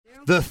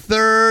the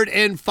third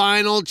and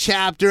final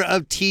chapter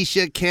of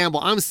Tisha Campbell.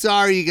 I'm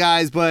sorry, you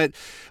guys, but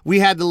we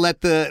had to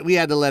let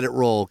it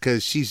roll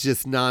because she's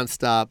just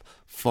nonstop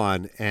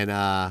fun. And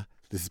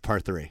this is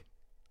part 3.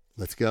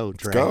 Let's go,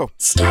 Dre.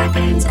 Let's go.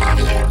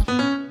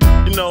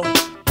 You know,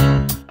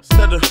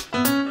 instead of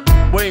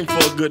waiting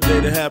for a good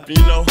day to happen,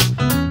 you know,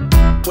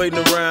 waiting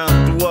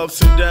around through ups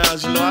and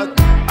downs, you know,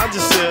 I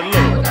just said,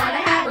 look.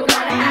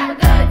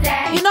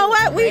 You know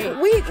what?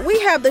 We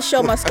have the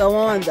show must go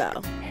on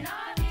though.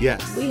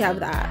 Yes. We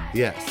have that.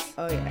 Yes.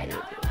 Oh yeah.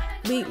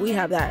 We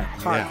have that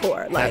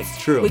hardcore. Yeah, like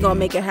that's true. We're gonna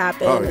make it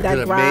happen. Oh, yeah. That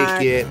Gonna grind.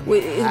 make it we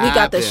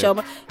got the show.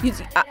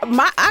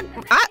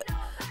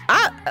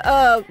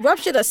 I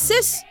ruptured a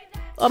cyst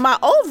on my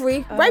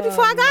ovary right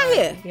before I got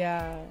here.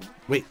 Yeah.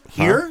 Wait,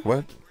 here?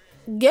 What?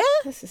 Yeah.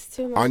 This is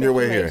too much. On your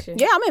way here. information.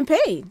 Yeah, I'm in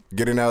pain.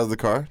 Getting out of the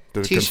car to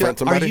Tisha, confront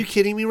somebody? are you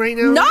kidding me right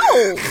now?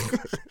 No.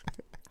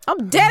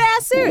 I'm dead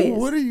ass serious.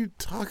 What are you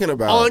talking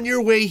about? On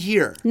your way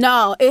here.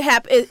 No, it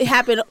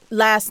happened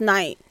last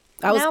night.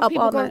 I was now up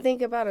people all gonna night.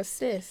 think about a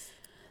cyst.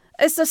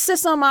 It's a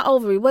cyst on my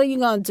ovary. What are you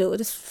gonna do?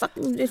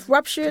 It's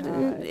ruptured.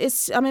 And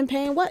I'm in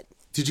pain. What?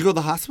 Did you go to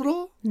the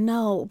hospital?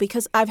 No,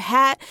 because I've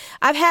had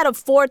it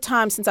 4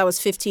 times since I was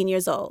 15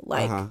 years old.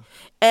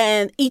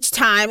 And each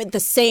time the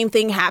same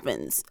thing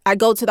happens. I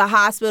go to the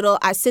hospital.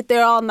 I sit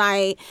there all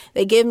night.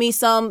 They give me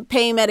some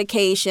pain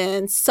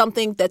medication,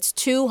 something that's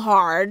too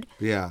hard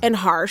and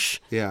harsh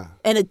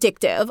and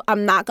addictive.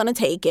 I'm not gonna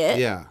take it.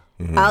 Yeah.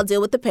 Mm-hmm. I'll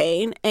deal with the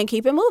pain and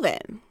keep it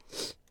moving.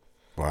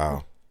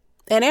 Wow.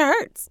 And it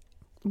hurts.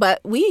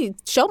 But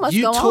show must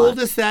go on. You told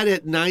us that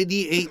at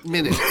 98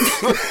 minutes.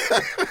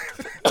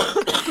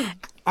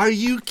 Are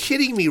you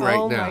kidding me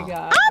right now? Oh my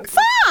God. I'm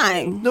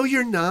fine. No,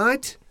 you're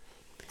not.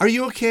 Are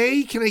you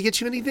okay? Can I get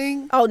you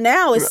anything? Oh,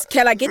 now it's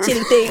can I get you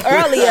anything?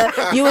 Earlier,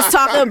 you was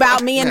talking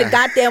about me and the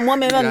goddamn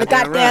woman in the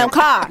goddamn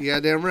car.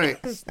 Yeah, damn right.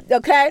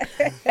 Okay?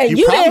 And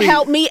you didn't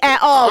help me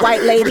at all,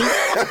 white lady.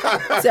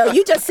 So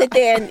you just sit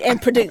there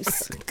and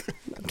produce.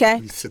 Okay?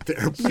 You sit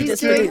there. She's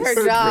doing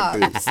her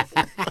job.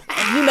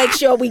 You make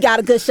sure we got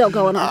a good show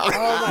going on. Oh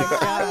my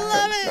God. I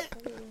love it.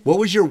 What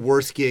was your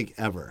worst gig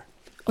ever?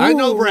 I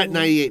know we're at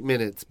 98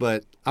 minutes,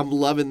 but I'm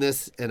loving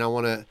this and I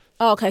want to.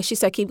 Oh, okay, she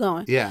said keep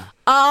going. Yeah.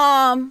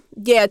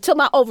 Yeah, till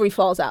my ovary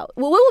falls out.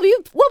 We'll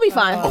be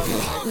fine,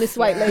 Miss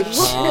White Lady.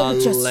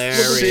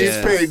 Hilarious. She's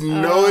paid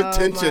no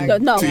attention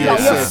No, to you're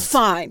your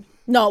fine.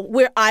 No,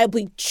 I'll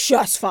be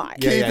just fine.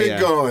 Yeah, Keep it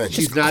going.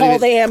 She's not Call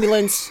even, the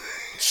ambulance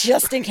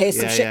just in case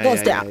some shit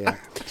goes down. Yeah.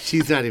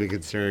 She's not even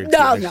concerned.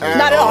 No, not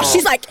at all.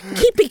 She's like,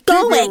 keep it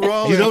going.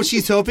 You know,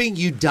 she's hoping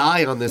you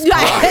die on this Yeah,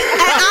 pod.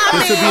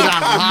 This will be the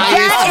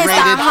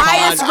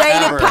highest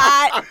rated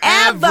pod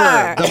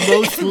ever. The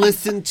most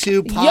listened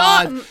to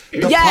pod.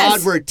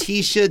 Pod where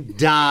Tisha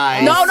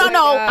dies. No.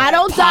 I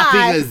don't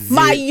die.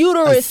 My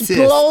uterus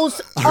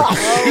blows up.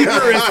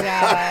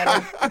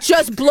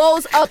 Just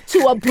blows up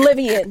to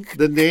oblivion.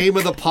 The name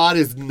of the pod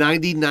is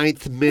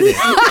 99th Minute.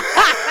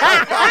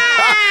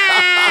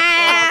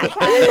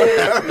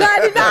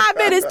 99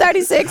 minutes,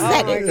 36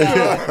 seconds.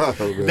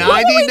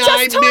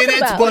 99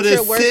 minutes, but a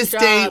cyst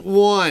ain't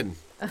one.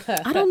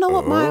 I don't know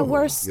what my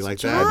worst You like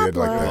job that? I did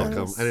like that. was.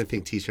 Welcome. I didn't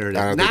think Tisha heard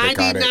I it. don't think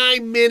they caught it.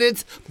 99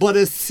 minutes, but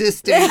a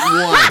cyst ain't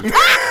one.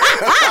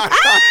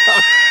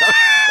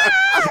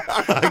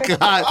 I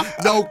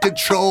got no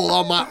control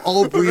on my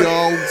ovaries.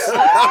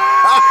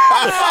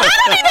 I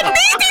don't even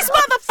need these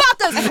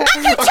motherfuckers. I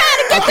keep trying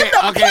to get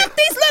them to pluck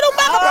these little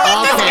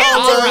motherfuckers out.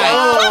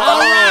 All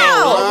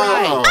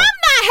right. I'm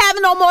not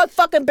having no more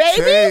fucking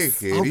babies.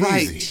 Take it All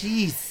right, easy.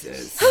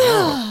 Jesus.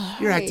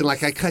 You're acting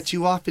like I cut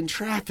you off in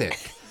traffic.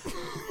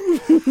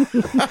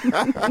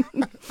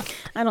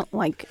 I don't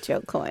like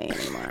Joe Coy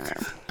anymore.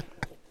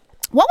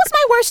 What was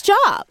my worst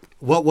job?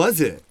 What was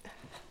it?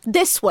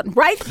 This one,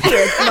 right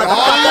here, motherfucker.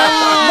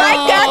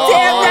 Right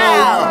goddamn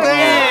now.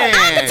 man.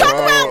 I can talk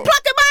about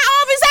plucking my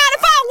ovaries out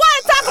if I want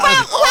to talk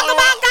about plucking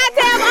my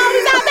goddamn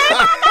ovaries out. They're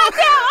my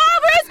goddamn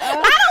ovaries.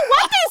 I don't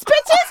want these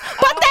bitches,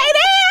 but they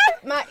there.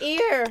 My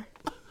ear.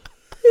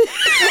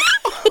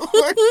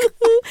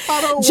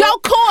 Joe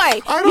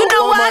Coy, I don't you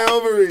know want what? my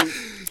ovaries.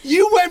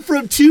 You went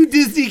from 2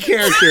 Disney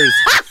characters.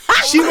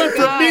 She went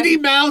from Minnie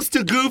Mouse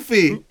to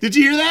Goofy. Did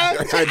you hear that?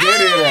 I did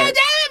hear that.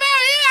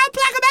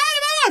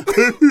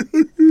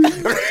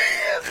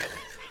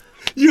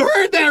 You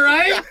heard that,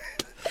 right?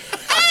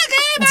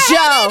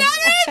 Joe,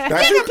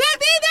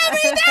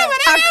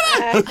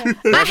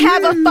 That's I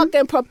have a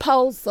fucking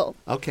proposal.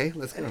 Okay,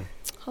 let's go.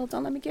 Hold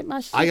on, let me get my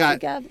shit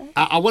together.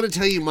 I want to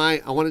tell you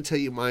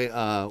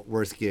my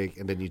worst gig,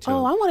 and then you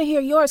tell. Oh, I want to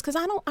hear yours because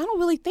I don't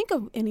really think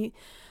of any.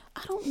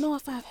 I don't know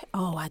if I've.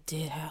 Oh, I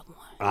did have one.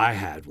 I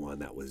had one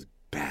that was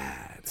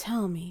bad.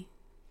 Tell me.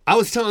 I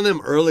was telling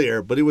them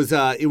earlier, but it was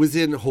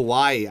in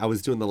Hawaii. I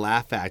was doing the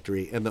Laugh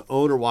Factory, and the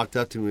owner walked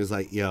up to me and was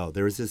like, "Yo,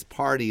 there was this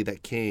party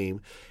that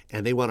came,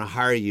 and they want to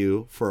hire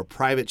you for a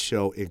private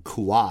show in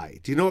Kauai.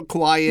 Do you know what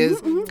Kauai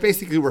is? It's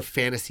basically where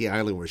Fantasy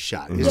Island was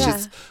shot.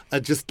 It's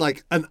just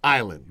like an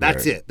island.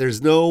 That's it.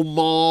 There's no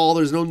mall.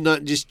 There's no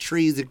nothing. Just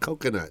trees and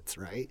coconuts,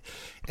 right?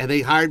 And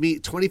they hired me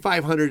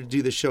 $2,500 to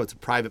do the show. It's a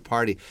private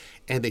party.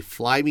 And they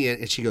fly me in,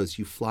 and she goes,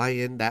 you fly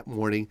in that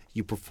morning,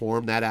 you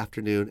perform that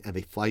afternoon, and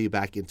they fly you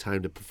back in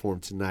time to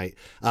perform tonight,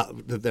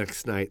 the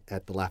next night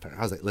at the Laugh Factory.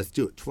 I was like, let's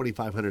do it,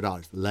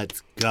 $2,500.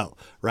 Let's go,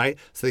 right?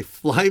 So they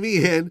fly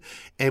me in,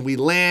 and we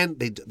land.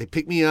 They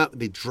pick me up,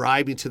 and they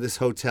drive me to this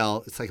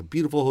hotel. It's like a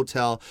beautiful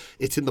hotel.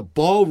 It's in the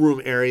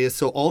ballroom area,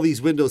 so all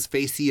these windows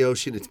face the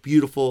ocean. It's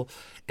beautiful.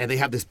 And they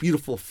have this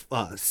beautiful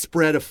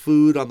spread of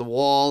food on the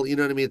wall. You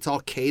know what I mean? It's all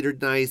catered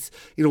nice.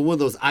 You know, one of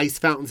those ice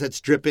fountains that's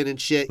dripping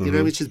and shit. You know what I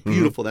mean? It's just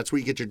beautiful. That's where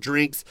you get your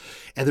drinks.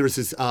 And there was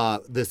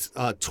this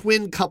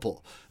twin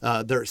couple.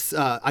 They're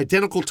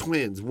identical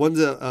twins. One's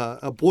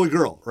a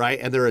boy-girl, right?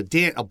 And they're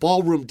a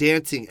ballroom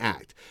dancing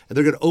act. And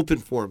they're going to open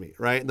for me,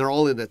 right? And they're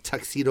all in a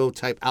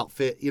tuxedo-type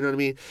outfit. You know what I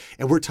mean?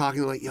 And we're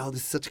talking like, yo,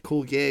 this is such a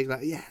cool gig.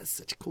 Like, yeah, it's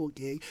such a cool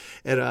gig.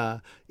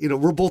 And, you know,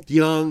 we're both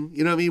young.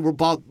 You know what I mean? We're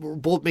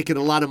both making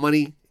a lot of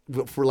money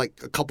for like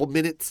a couple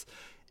minutes,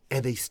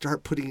 and they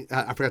start putting,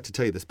 I forgot to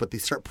tell you this, but they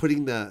start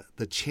putting the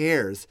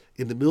chairs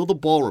in the middle of the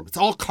ballroom. It's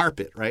all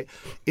carpet, right?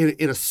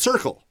 In a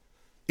circle.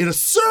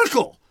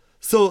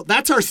 So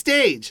that's our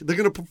stage. They're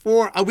going to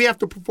perform. We have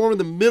to perform in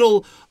the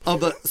middle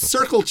of the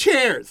circle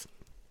chairs.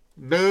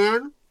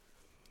 Man,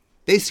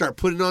 they start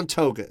putting on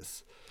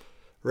togas,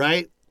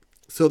 right?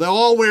 So they're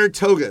all wearing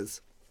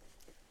togas,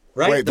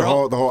 right? Wait, the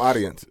whole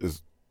audience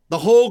is... The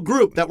whole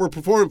group that we're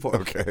performing for.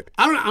 Okay.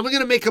 I'm going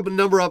to make up a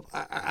number up.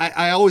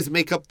 I always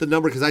make up the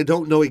number because I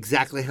don't know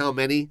exactly how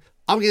many.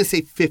 I'm going to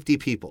say 50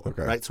 people,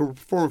 right? So we're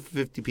performing for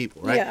 50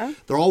 people, right? Yeah.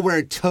 They're all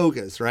wearing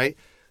togas, right?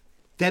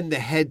 Then the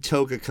head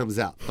toga comes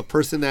out. The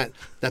person that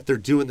they're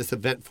doing this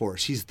event for,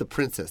 she's the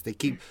princess. They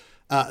keep,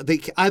 they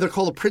either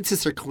call her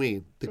princess or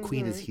queen. The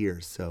queen is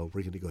here, so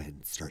we're going to go ahead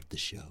and start the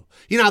show.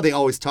 You know how they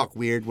always talk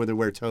weird when they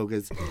wear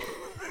togas?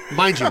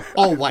 Mind you,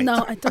 all white.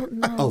 No, I don't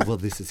know. Oh, well,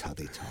 this is how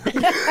they talk.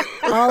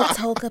 All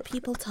toga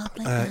people talk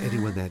like that.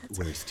 Anyone that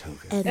wears toga.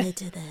 And they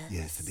do this.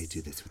 Yes, and they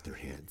do this with their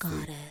hands. Got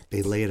they, it.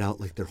 They lay it out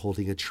like they're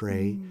holding a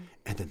tray,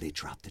 and then they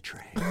drop the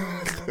tray.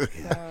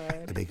 Yeah.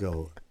 And they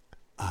go,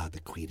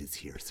 the queen is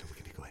here, so we're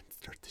going to go ahead and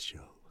start the show.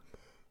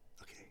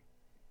 Okay.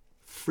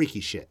 Freaky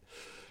shit.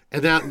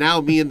 And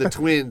now me and the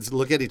twins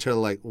look at each other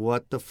like,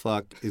 what the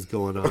fuck is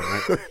going on?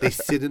 Right? They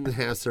sit in the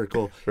half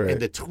circle, and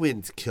the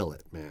twins kill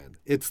it, man.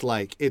 It's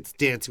like, it's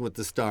Dancing with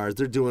the Stars.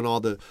 They're doing all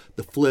the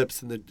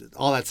flips and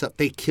all that stuff.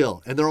 They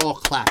kill, and they're all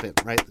clapping,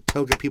 right? The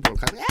toga people are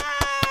clapping.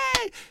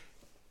 Hey!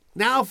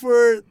 Now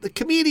for the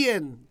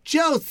comedian,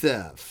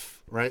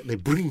 Joseph, right? They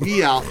bring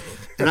me out,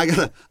 and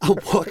I'm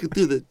walking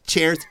through the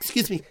chairs.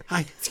 Excuse me. Hi,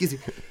 excuse me.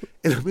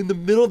 And I'm in the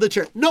middle of the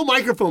chair. No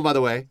microphone, by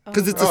the way,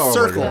 because it's a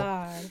circle.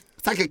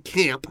 It's like a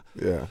camp.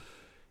 Yeah.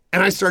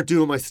 And I start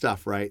doing my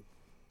stuff, right?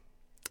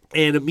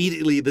 And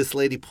immediately this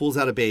lady pulls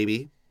out a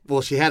baby.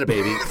 Well, she had a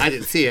baby. I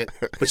didn't see it,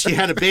 but she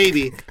had a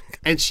baby,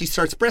 and she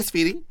starts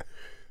breastfeeding,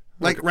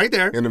 like right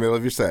there. In the middle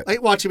of your set.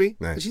 Like watching me.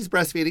 Nice. And she's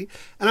breastfeeding.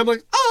 And I'm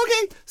like, oh,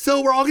 okay.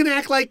 So we're all going to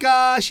act like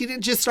she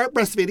didn't just start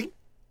breastfeeding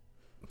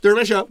during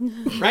my show,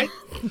 right?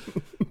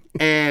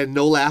 And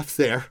no laughs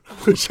there,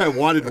 which I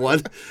wanted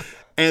one.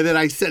 And then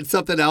I said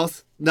something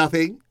else,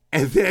 nothing.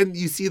 And then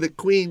you see the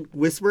queen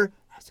whisper.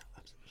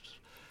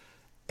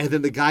 And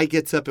then the guy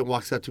gets up and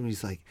walks up to me.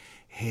 He's like,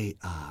 hey,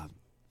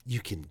 you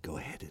can go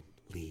ahead and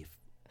leave.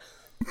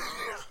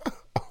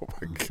 Oh,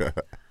 my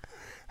God.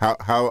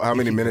 How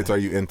many minutes are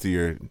you into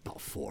your...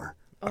 About 4.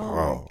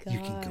 Oh. You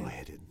can go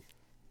ahead and,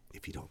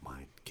 if you don't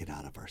mind, get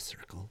out of our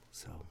circle.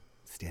 So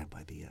stand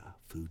by the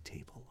food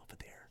table over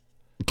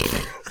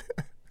there.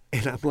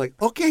 And I'm like,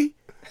 okay.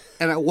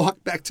 And I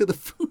walk back to the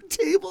food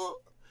table.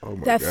 Oh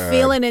my That God.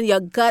 feeling in your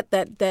gut,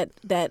 that.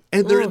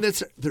 And they're in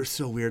this. They're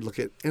so weird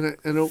looking. And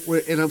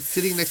I'm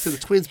sitting next to the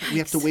twins, but we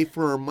have to wait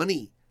for our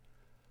money.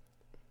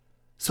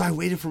 So I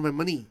waited for my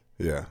money.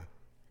 Yeah.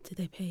 Did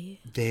they pay you?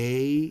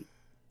 They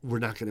were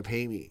not going to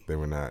pay me. They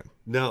were not.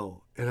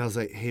 No. And I was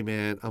like, hey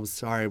man, I'm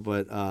sorry,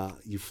 but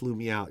you flew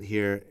me out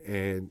here,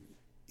 and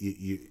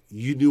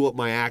you knew what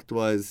my act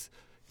was.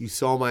 You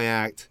saw my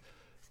act.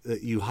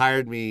 You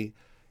hired me.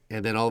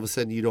 And then all of a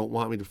sudden you don't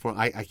want me to perform.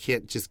 I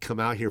can't just come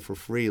out here for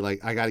free.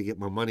 Like, I got to get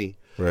my money.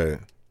 Right.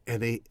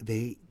 And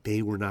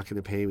they were not going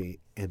to pay me.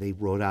 And they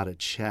wrote out a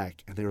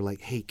check. And they were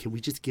like, hey, can we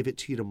just give it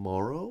to you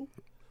tomorrow?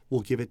 We'll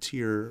give it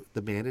to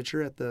the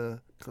manager at the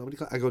comedy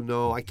club. I go,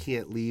 no, I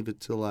can't leave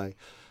until I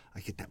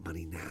get that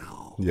money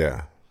now.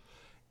 Yeah.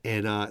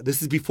 And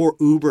this is before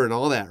Uber and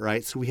all that,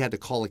 right? So we had to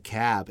call a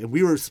cab. And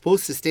we were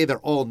supposed to stay there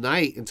all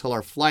night until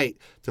our flight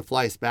to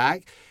fly us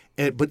back.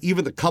 But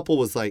even the couple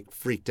was like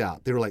freaked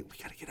out. They were like, we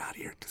got to get out of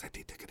here because I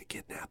think they're going to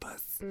kidnap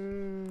us.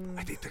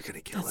 I think they're going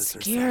to kill us or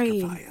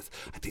sacrifice us.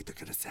 I think they're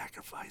going to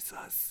sacrifice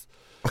us.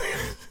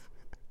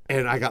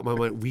 And I got my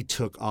money. We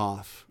took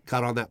off,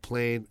 got on that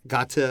plane,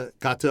 got to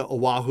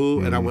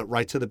Oahu, and I went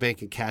right to the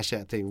bank and cashed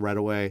that thing right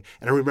away.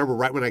 And I remember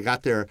right when I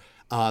got there,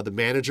 the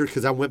manager,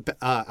 because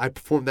I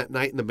performed that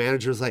night, and the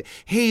manager was like,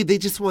 hey, they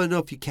just want to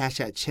know if you cash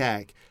that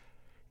check.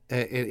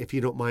 And if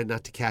you don't mind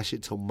not to cash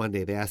it till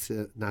Monday. They asked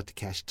not to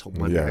cash it till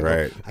Monday. Yeah,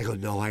 right. I go,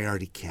 no, I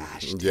already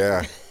cashed.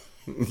 Yeah.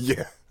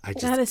 Yeah.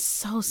 That is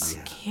so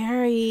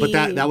scary. But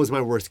that was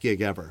my worst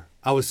gig ever.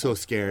 I was so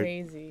scared.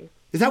 Crazy.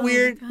 Is that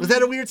weird? Was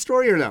that a weird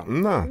story or no?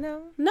 No.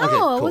 No, Okay,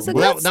 cool. it was a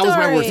Well, good that was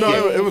my worst story.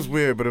 No, it was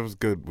weird, but it was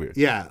good weird.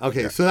 Yeah.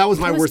 Okay. So that was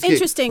my It was worst gig.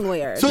 interesting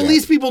weird. So at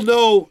least people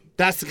know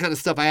that's the kind of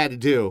stuff I had to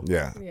do.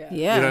 Yeah. yeah,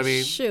 You know what I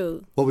mean?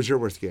 shoot. What was your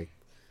worst gig?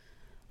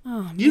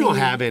 Oh, You don't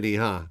have any,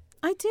 huh?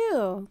 I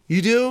do.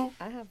 You do?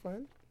 I have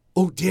one.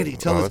 Oh, Danny,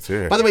 tell us. let's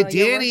hear it. By the way, Oh,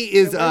 your Danny worst-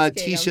 is your worst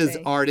gig, Tisha's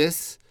okay.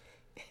 artist.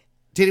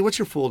 Danny, what's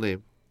your full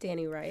name?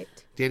 Danny Wright.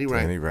 Danny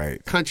Wright. Danny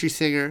Wright. Country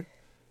singer.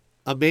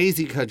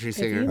 Amazing country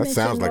singer. That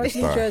sounds like a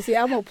star. Jersey,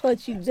 I'm gonna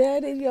punch you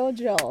dead in your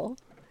jaw.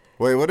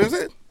 Wait, what is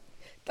it?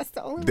 That's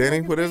the only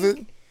Danny, one. what is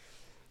it?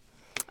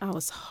 I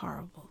was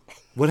horrible.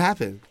 What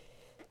happened?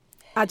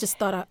 I just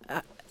thought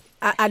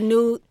I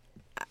knew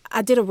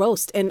I did a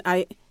roast and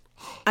I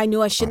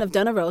knew I shouldn't have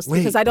done a roast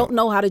because I don't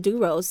know how to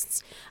do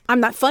roasts.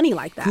 I'm not funny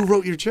like that. Who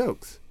wrote your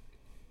jokes?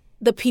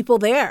 The people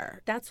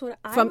there. That's what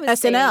I From was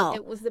saying. SNL.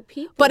 It was the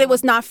people. But it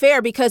was not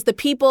fair because the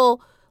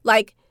people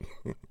like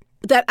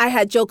that I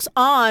had jokes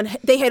on,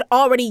 they had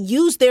already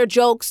used their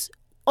jokes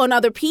on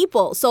other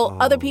people. So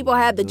other people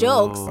had the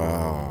jokes.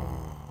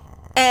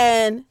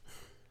 And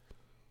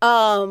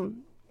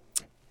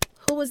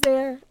who was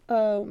there?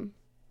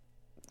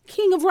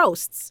 King of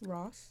Roasts.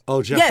 Ross.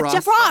 Oh, Jeff Yeah, Ross?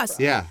 Jeff Ross.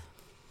 Yeah.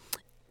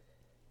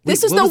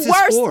 This Wait, was what the was this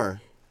worst.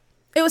 for?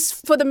 It was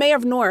for the mayor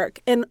of Newark,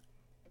 and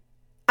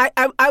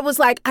I was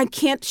like, I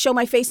can't show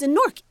my face in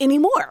Newark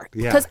anymore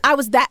Yeah. because I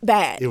was that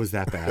bad. It was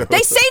that bad. They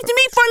saved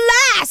me for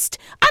last.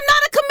 I'm not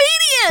a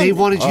comedian. They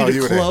wanted you to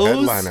you were the close.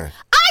 headliner.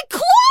 I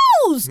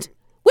closed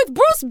with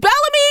Bruce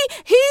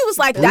Bellamy. He was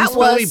like, Bruce that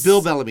Bellamy, was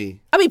Bill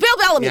Bellamy. I mean, Bill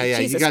Bellamy. Yeah, yeah.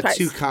 Jesus you got Christ.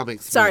 two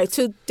comics. Sorry, mixed.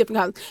 two different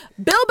comics.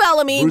 Bill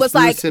Bellamy Bruce was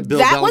like, Bruce and Bill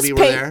that Bellamy was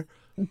were there.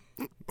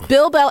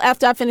 Bill Bell,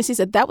 after I finished, he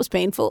said, that was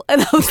painful.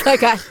 And I was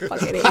like, I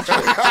fucking hate you.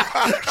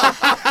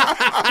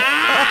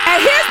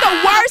 And here's the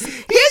worst.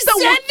 Here's the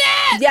worst.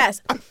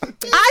 Yes. I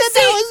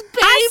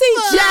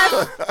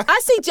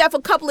see Jeff a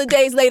couple of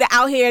days later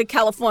out here in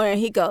California, and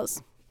he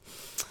goes,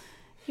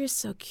 you're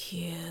so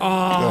cute.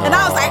 And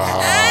I was like,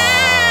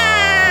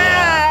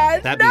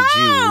 That no. means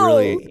you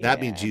really. That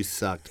means you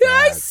sucked. I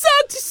Bad.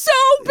 sucked so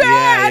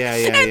bad. Yeah,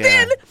 and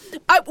then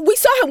we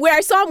saw him. Where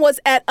I saw him was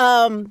at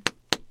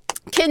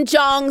Kim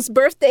Jong's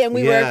birthday, and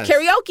we Yes. were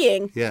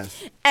karaokeing. Yes.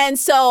 And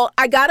so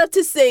I got up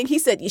to sing. He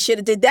said, "You should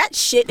have did that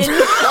shit." In Oh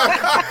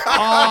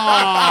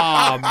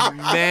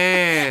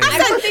man.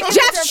 I said,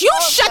 "Jeff, you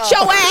shut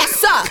your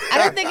ass up." I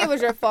don't think it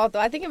was your fault though.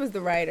 I think it was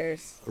the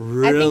writers. I think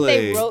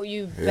Really? they wrote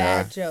you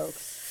bad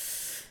jokes.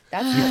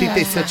 That's You think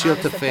they set you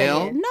up to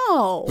fail?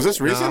 No. Was this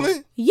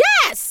recently?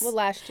 Yes. Well,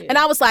 last year. And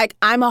I was like,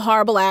 I'm a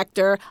horrible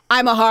actor.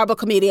 I'm a horrible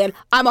comedian.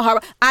 I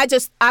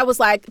was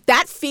like,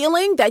 that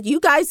feeling that you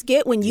guys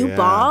get when you Yeah,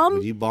 bomb,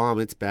 When you bomb,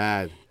 it's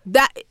bad.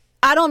 that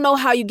I don't know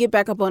how you get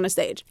back up on a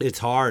stage. It's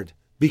hard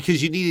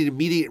because you need an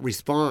immediate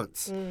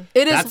response.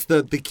 It is. That's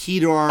the key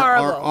to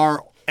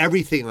our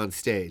everything on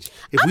stage.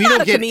 If I'm we not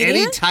don't a get any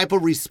comedian. type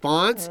of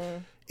response,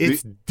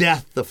 it's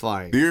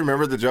death-defying. Do you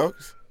remember the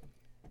jokes?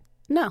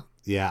 No.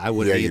 Yeah, I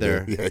wouldn't you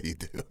either. do. Yeah, you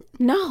do.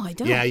 No, I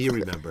don't. Yeah, you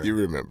remember. You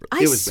remember.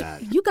 It was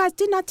bad. You guys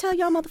did not tell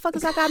y'all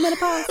motherfuckers I got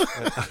menopause.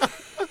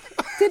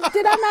 did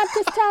I not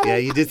just tell Yeah,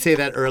 them? you did say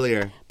that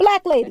earlier.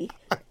 Black lady.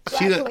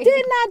 She, Didn't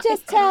I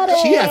just tell them?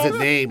 she has a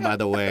name, by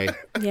the way.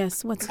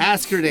 Yes. What's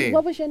Ask her name.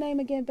 What was your name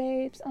again,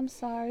 babes? I'm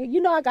sorry. You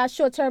know I got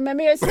short-term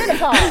memory. It's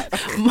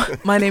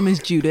menopause. My name is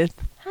Judith.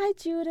 Hi,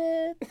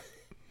 Judith.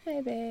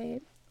 Hey,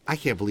 babe. I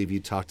can't believe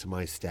you talk to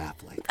my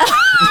staff like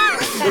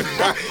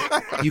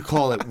that. You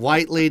call it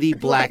white lady,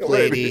 black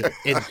lady,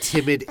 and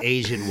timid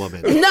Asian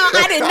woman. No,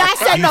 I did not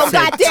say no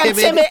said goddamn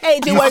timid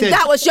Asian you woman. said-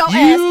 That was your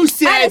you ass.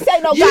 Said, I didn't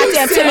say no you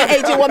goddamn said-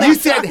 timid Asian woman. You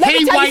said, Let me hey,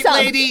 tell you white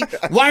something. lady,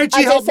 why aren't I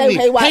you did helping say, me?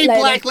 hey, white Hey, lady.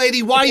 black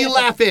lady, why are you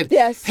laughing?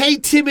 Yes. Hey,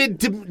 timid,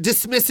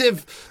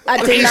 dismissive I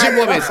did Asian not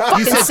woman. fucking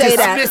You said say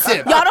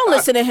dismissive. that. Y'all don't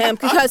listen to him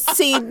because,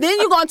 see, then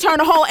you're going to turn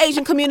the whole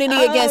Asian community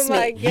against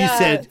me. You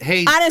said,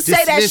 hey, I didn't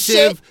say that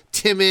dismissive, shit.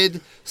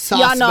 timid, Y'all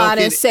know I soft-spoken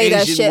didn't say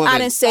that Asian shit. woman. I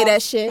didn't say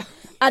that shit.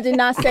 I did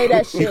not say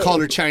that shit. You called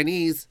her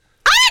Chinese.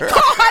 I didn't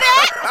call her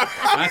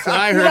that. That's what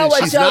I heard. You know and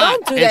what, she's Joe? not.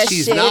 Don't do and that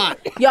she's shit. not.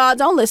 Y'all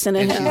don't listen to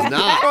And him. she's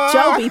not.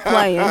 Joe be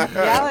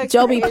playing.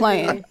 Joe be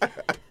playing.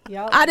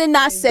 I did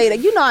not say that.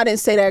 You know I didn't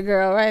say that,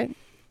 girl, right?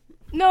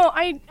 No,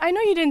 I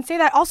know you didn't say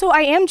that. Also,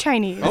 I am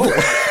Chinese.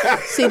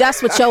 See,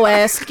 that's what your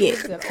ass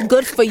get.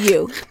 Good for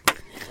you.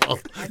 Oh,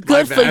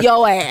 Good my for bad.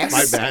 your ass.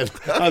 My bad.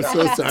 I'm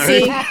so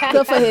sorry. See,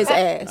 good for his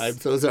ass. I'm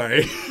so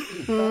sorry.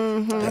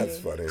 That's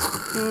funny.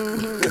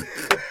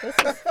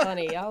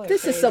 Funny. Y'all are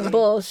This is some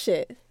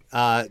bullshit.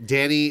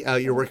 Danny,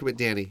 you're working with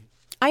Danny.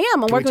 I am. I'm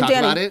Can we working talk with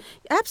Danny. about it?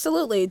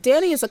 Absolutely.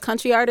 Danny is a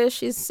country artist.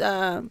 She's,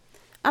 I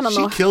don't She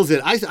know. kills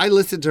it. I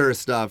listened to her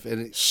stuff,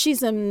 and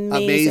She's amazing.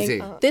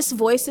 Amazing. This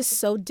voice is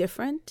so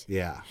different.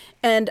 yeah.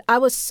 And I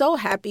was so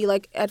happy.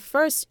 Like, at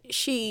first,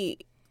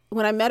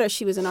 when I met her,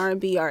 she was an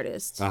R&B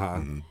artist.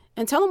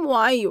 And tell them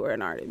why you were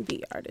an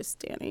R&B artist,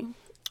 Danny.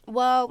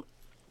 Well,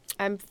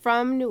 I'm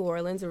from New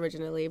Orleans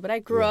originally, but I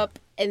grew up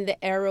in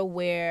the era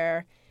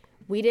where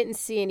we didn't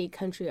see any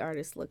country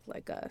artists look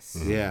like us.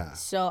 Yeah.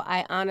 So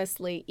I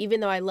honestly, even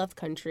though I love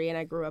country and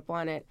I grew up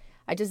on it,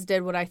 I just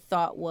did what I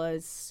thought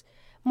was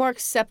more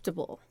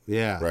acceptable.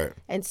 Yeah. Right.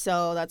 And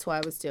so that's why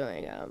I was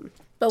doing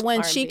But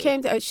when she R&B.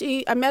 came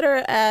to, I met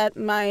her at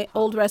my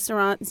old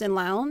restaurant, Zen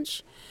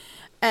Lounge.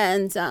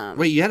 And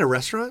Wait, you had a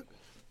restaurant?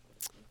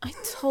 I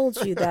told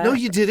you that. No,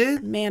 you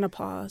didn't.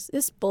 Menopause.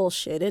 It's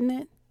bullshit, isn't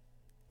it?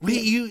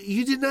 Wait,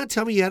 you did not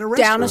tell me you had a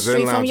Down restaurant. the Zen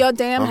street from Lounge your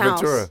damn on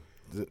house. Ventura.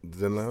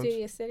 Zen Lounge?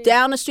 Studio City.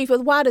 Down the street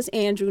from. Why does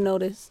Andrew know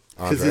this?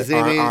 Because his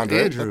name ain't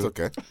Andre. Andrew. That's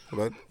okay.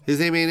 But His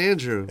name ain't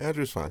Andrew.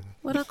 Andrew's fine.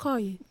 What'd I call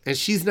you? And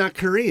she's not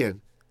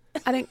Korean.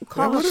 I didn't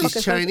call her. She's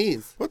fucking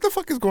Chinese. What the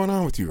fuck is going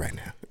on with you right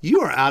now?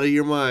 You are out of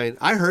your mind.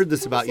 I heard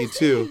this about you,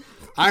 too.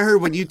 I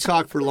heard when you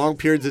talk for long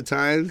periods of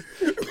time,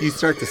 you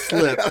start to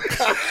slip.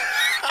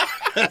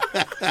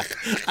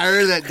 I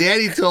heard that.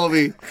 Daddy told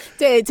me.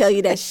 They didn't tell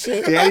you that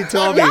shit. Daddy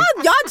told me.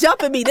 Y'all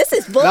jumping me. This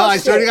is bullshit. No, I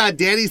swear to God,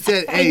 Daddy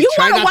said, hey, you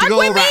try wanna not to go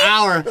work over with an me?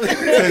 hour.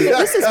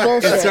 This is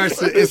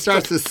bullshit. It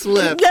starts to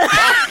slip.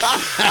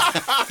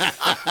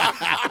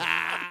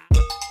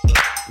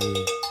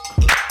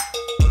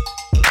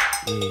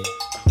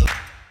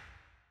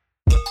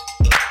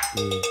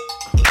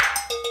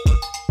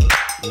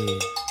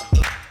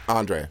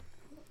 Andre.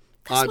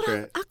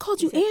 Andre. I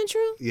called you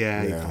Andrew?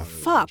 Yeah. you Yeah. called him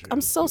Fuck. Andrew.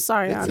 I'm so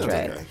sorry,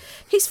 Andre. okay.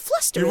 He's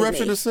flustering You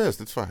ruptured me. the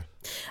cyst. It's fine.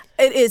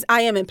 It is.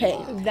 I am in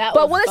pain. That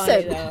but was funny,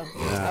 listen, though.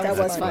 that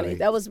was funny.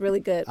 That was really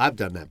good. I've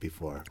done that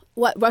before.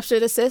 What,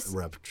 ruptured assist?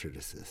 Ruptured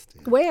assist.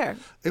 Yeah. Where?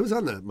 It was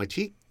on my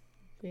cheek.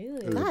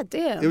 Really? God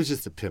damn. It was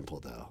just a pimple,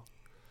 though.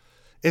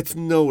 It's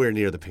nowhere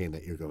near the pain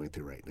that you're going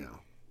through right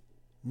now.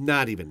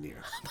 Not even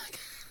near.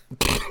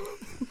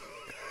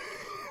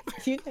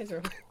 You guys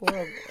are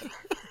horrible.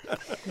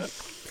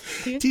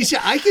 Tisha,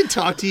 I can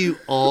talk to you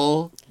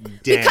all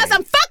day. Because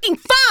I'm fucking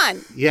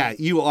fun. Yeah,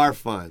 you are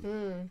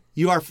fun.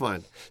 You are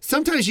fun.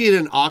 Sometimes you hit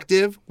an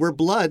octave where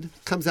blood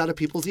comes out of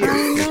people's ears.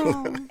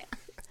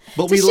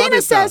 But we love Tashina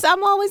it, says though.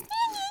 I'm always.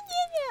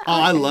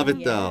 Oh, I love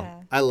it, though.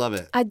 I love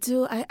it. I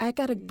do. I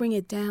got to bring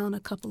it down a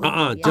couple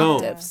of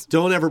Don't. octaves.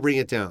 Don't ever bring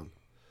it down.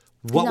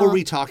 What No. were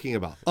we talking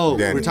about? Oh,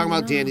 Danny. we're talking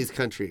about Danny's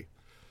Country.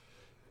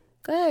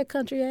 Go ahead,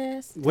 country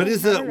ass. When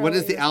is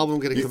the album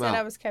going to You come said I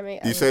out? was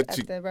coming You said at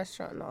she- the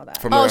restaurant and all that.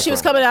 From the Oh, she was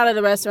restaurant. coming out of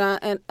the restaurant,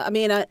 and I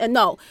mean,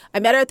 no, I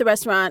met her at the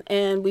restaurant,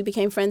 and we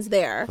became friends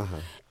there.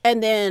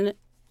 And then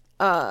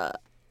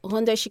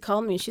one day she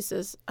called me, and she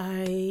says,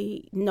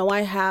 "I know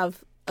I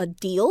have a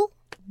deal,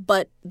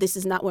 but this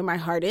is not where my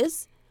heart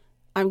is.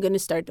 I'm going to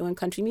start doing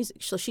country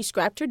music." So she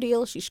scrapped her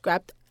deal, she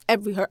scrapped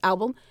her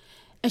album,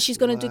 and she's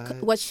going to do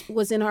what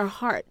was in her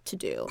heart to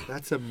do.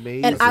 That's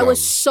amazing. And I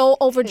was so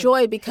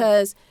overjoyed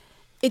because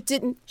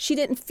she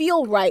didn't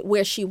feel right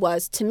where she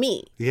was to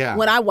me. Yeah.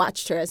 When I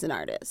watched her as an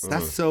artist.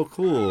 That's so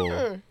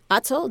cool.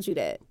 I told you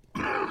that.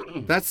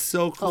 That's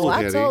so cool, Oh,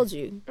 I Danny. told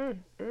you.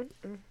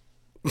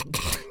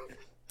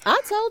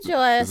 I told your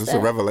ass Is this that.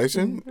 a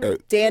revelation?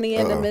 Danny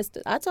and the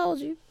Mister. I told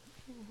you.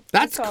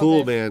 That's called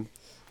cool, it. man.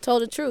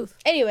 Told the truth.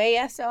 Anyway,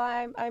 yeah, so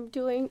I'm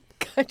doing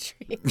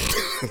country.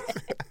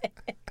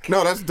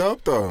 No, that's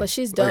dope though. But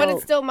she's dope. But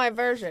it's still my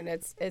version.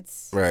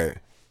 It's right.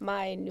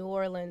 my New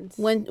Orleans.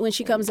 when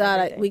she comes out,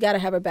 everything. we got to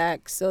have her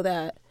back so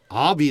that.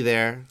 I'll be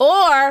there.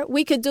 Or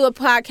we could do a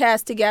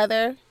podcast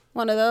together.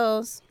 One of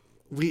those.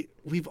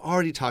 We've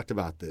already talked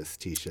about this,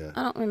 Tisha.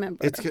 I don't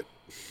remember. It's good.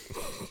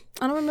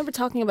 I don't remember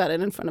talking about it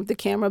in front of the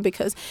camera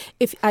because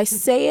if I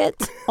say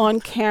it on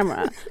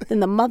camera, then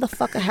the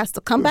motherfucker has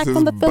to come back This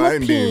from the is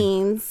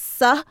binding.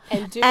 Philippines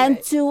And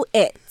do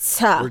it.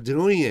 We're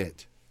doing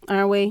it.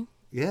 Are we?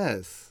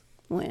 Yes.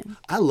 When?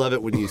 I love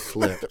it when you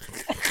slip.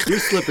 You're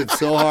slipping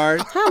so hard.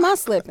 How am I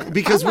slipping?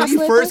 Because I'm when not you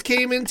slipping. first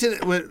came into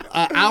an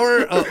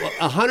hour,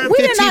 115 We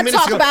did not minutes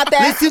talk ago. about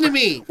that. Listen to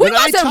me. We When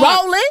I wasn't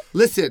talk- rolling.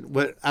 Listen,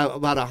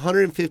 about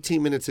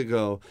 115 minutes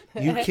ago,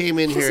 you came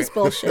in here is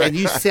bullshit. and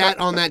you sat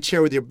on that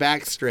chair with your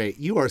back straight.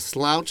 You are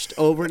slouched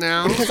over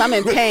now. Because I'm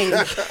in pain.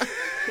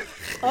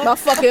 My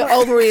fucking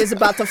ovary is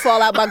about to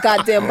fall out my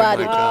goddamn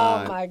body. Oh my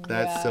God. my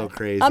That's so God.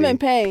 crazy. I'm in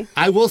pain.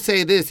 I will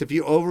say this: if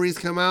your ovaries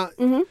come out,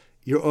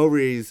 your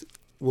ovaries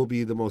will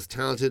be the most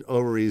talented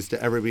ovaries to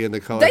ever be in the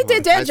color. They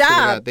did their I swear to job.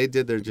 God, they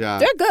did their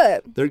job. They're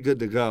good. They're good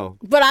to go.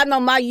 But I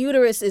know my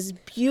uterus is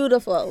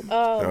beautiful.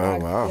 Oh, my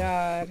wow.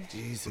 God.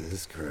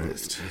 Jesus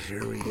Christ!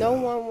 Here we go. No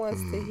one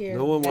wants to hear.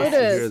 No one wants It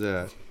to is. hear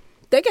that.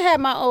 They can have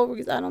my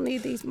ovaries. I don't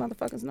need these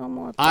motherfuckers no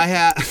more. I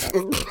have.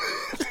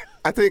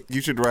 I think you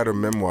should write a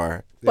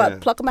memoir What, Yeah.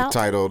 pluck them out?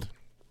 titled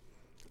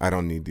 "I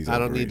Don't Need These I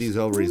Ovaries." don't need these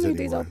I ovaries don't need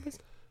these anymore. ovaries.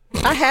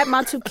 I had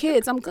my 2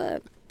 kids. I'm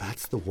good.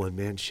 That's the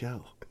one-man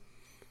show.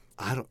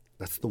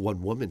 That's the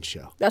one-woman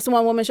show. That's the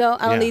one woman show.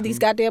 I don't Yeah. need these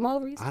goddamn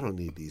ovaries. I don't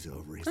need these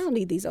ovaries. I don't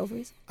need these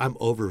ovaries. I'm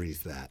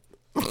ovaries that.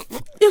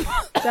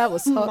 That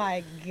was Oh,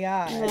 my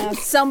God.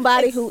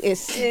 somebody who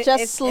is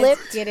just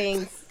slipped. It's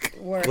getting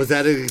worse. Was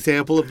that an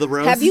example of the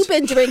roast? Have you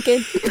been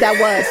drinking? That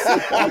was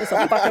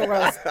a fucking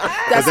roast.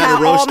 That's that a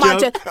how roast all my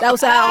joke? that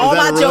was how all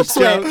that my a jokes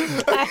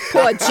roast went.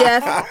 Poor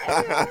Jeff.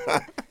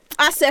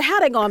 I said, how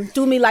they gonna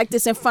do me like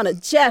this in front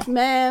of Jeff,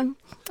 man?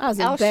 I was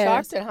Al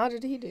embarrassed. Sharpton, how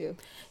did he do?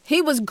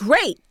 He was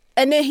great.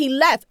 And then he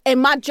left.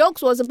 And my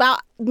jokes was about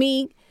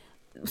me.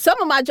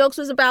 Some of my jokes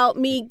was about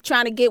me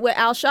trying to get with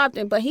Al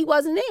Sharpton, but he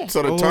wasn't there.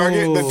 So the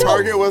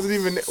target wasn't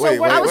even. Wait.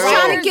 I was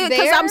trying to wait. get,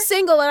 because I'm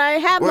single and I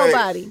ain't have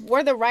nobody.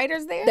 Were the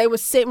writers there? They were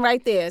sitting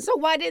right there. So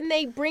why didn't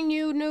they bring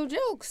you new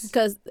jokes?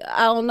 Because,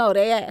 I don't know,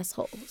 they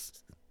assholes.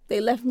 They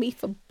left me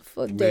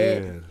for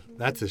dead. Man,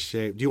 that's a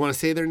shame. Do you want to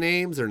say their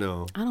names or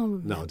no? I don't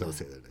remember. No, don't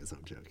say their names.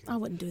 I'm joking. I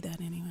wouldn't do that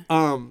anyway.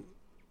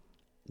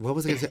 What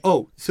was I going to say?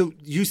 Oh, so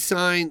you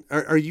signed.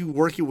 Are you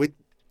working with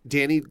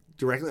Danny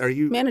directly? Are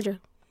you Manager.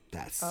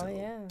 That's so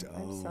dope.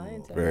 I'm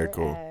signed to Very her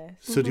cool. ass.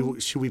 So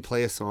should we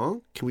play a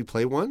song? Can we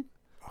play one?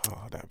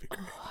 Oh, that'd be great.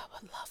 I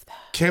would love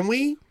that. Can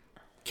we?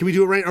 Can we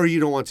do it right, or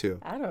you don't want to?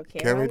 I don't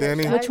care. Can we,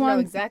 Danny? I Which know one?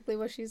 exactly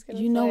what she's gonna.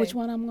 You know play. which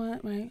one I'm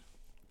on, right?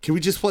 Can we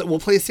just play? We'll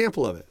play a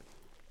sample of it.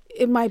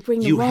 It might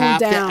bring the You room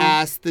have down. to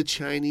ask the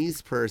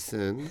Chinese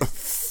person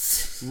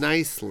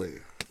nicely.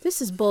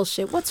 This is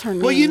bullshit. What's her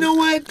name? Well, you know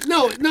what?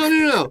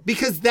 No.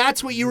 Because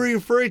that's what you were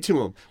referring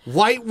to him.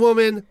 White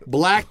woman,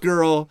 black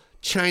girl,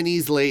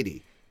 Chinese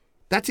lady.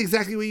 That's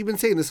exactly what you've been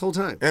saying this whole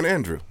time. And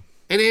Andrew.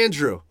 And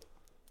Andrew,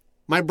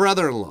 my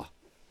brother-in-law.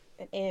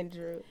 And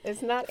Andrew.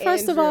 It's not.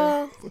 First Andrew. of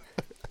all,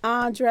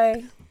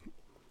 Andre,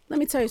 let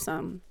me tell you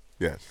something.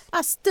 Yes.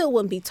 I still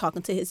wouldn't be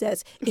talking to his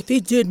ass if he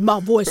did my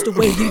voice the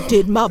way he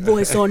did my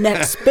voice on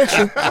that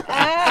special.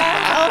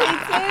 Oh,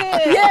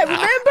 he did. Yeah,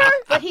 remember?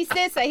 But he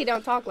did say he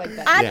don't talk like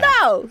that. I Yeah,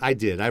 know. I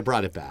did. I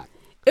brought it back.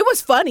 It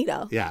was funny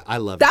though. Yeah, I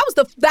love it. That was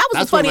the That's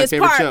one of my funniest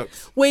favorite part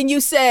jokes. when you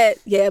said,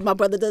 "Yeah, my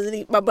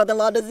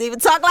brother-in-law doesn't even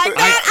talk like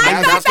that."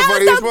 I thought that's the that was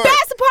funniest the part.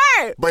 best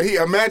part. But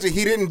imagine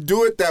he didn't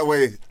do it that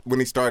way when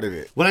he started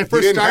it. When I He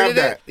first didn't have started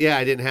that. it, yeah,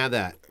 I didn't have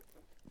that.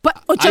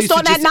 But I just used to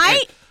on that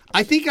night,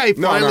 I think I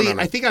No, finally,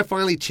 no. I think I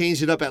finally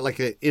changed it up at like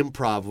an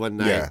improv one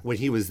night Yeah. when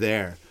he was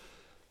there.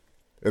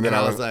 And then And I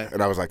I was was like-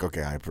 and I was like,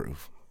 okay, I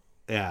approve.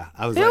 Yeah,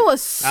 I was. It like,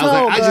 was I was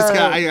like, so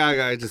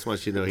I just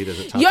want you to know he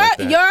doesn't talk like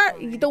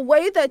that. the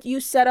way that you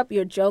set up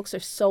your jokes are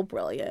so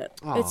brilliant.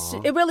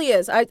 It really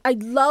is. I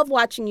love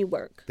watching you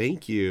work.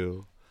 Thank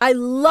you. I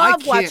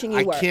love watching you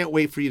I work. can't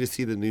wait for you to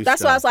see the new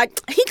That's stuff. why I was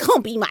like, he gonna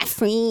be my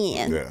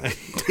friend. Yeah.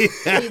 He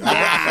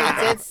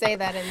did say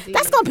that indeed.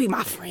 That's gonna be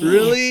my friend. He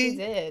Really?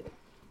 did.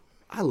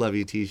 I love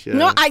you, Tisha.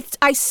 No,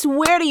 I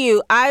swear to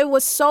you, I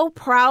was so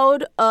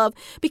proud of,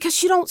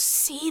 because you don't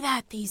see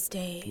that these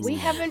days. We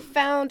haven't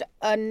found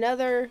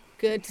another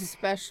good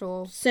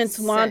special Since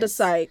Wanda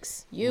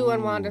Sykes. You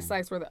and Wanda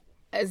Sykes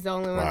is the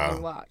only one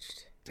we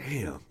watched.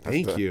 Damn.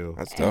 Thank you.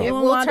 That's If tough. You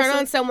and we'll Wanda turn on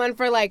Sykes- someone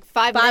for like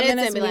 5 5 minutes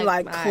minutes and be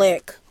like, like "Bye."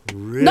 click.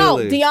 Really?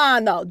 No,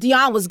 Dion though.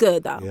 Dion was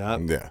good though.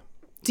 Yep. Yeah.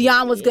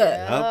 Dion was good.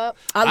 Yep.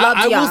 I love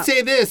I Dion. will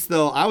say this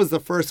though. I was the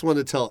first one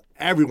to tell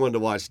everyone to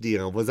watch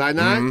Dion. Was I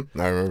not?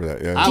 I remember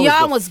that. Yeah. I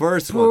Dion was was the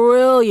first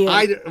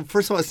brilliant. one.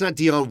 First of all, it's not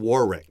Dionne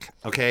Warwick.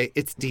 Okay,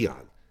 it's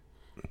Dion.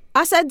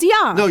 I said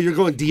Dion. No, you're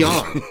going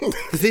Dion.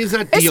 His name's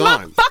not it's my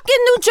Dion. fucking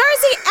New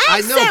Jersey I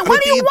accent. know.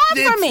 What do you want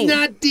it's from me? It's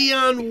not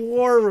Dionne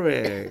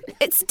Warwick.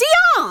 It's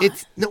Dion.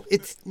 It's not.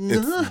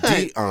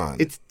 Dion.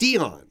 It's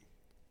Dion.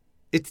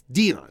 It's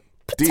Dion.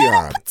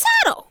 Dion.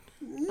 potato.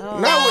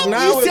 Now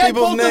You with said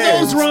people's both names.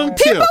 of those wrong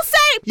too. People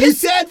say You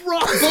said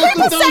wrong. Both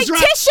people of those say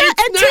wrong. Tisha and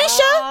It's not-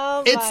 Tisha.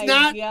 Oh It's my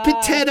not God.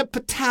 potato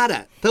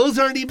patata. Those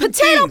aren't even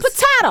Potato, things.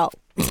 potato.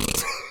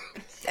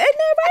 Isn't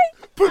that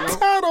right?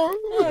 Potato.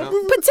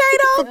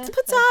 Potato,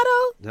 potato,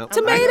 No.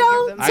 tomato,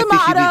 I think you need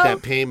tomato.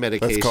 that pain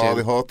medication. Let's call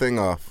the whole thing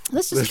off.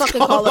 Let's just fucking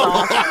call it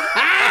off.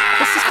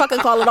 Let's just fucking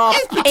call it off.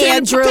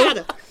 Andrew.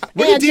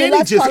 Where did Andrew, Danny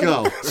let's just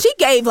call go? it- She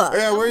gave up.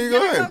 Yeah, where are you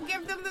going? Go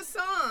give them the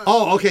song.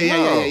 Oh, okay.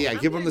 Yeah.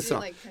 Give him the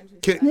song.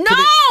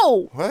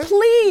 No, What?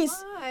 please,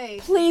 Why?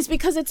 please,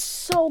 because it's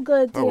so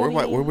good. Oh,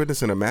 Danny. we're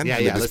witnessing a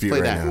management Yeah, let's dispute play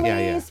right that. now.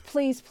 Yeah.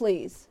 Please,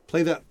 please.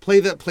 Play the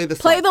song.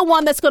 Play the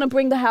one that's going to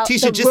bring the house.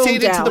 Tisha, the just room say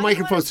it into down. the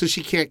microphone so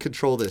she can't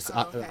control this.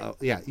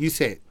 Yeah, you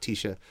say it,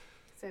 Tisha.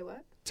 Say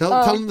what? Tell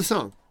them the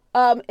song.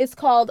 It's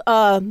called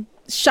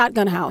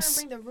Shotgun House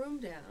Bring the room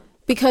down.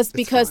 because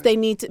fine. they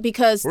need to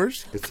because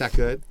Where's? It's that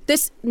good.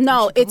 this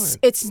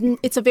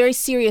it's a very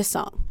serious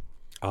song.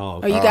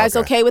 Oh. Are you guys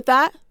okay with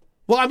that?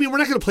 Well, I mean, we're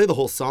not going to play the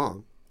whole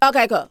song.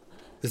 Okay, cool.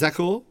 Is that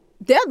cool?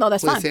 Yeah, no,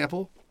 that's Play a fine.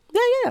 sample.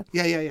 Yeah.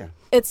 Yeah.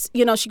 It's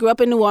she grew up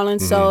in New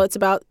Orleans, so it's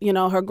about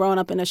her growing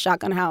up in a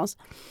shotgun house,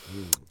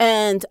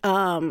 and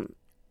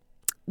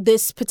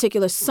this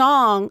particular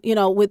song,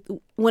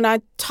 when I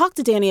talked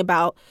to Danny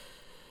about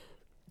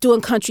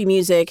doing country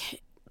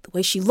music, the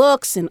way she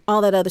looks and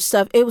all that other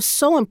stuff, it was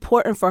so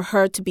important for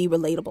her to be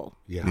relatable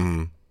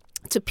Yeah.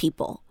 to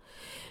people,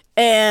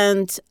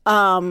 and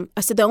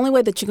I said the only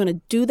way that you're going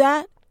to do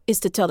that is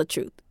to tell the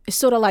truth. It's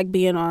sort of like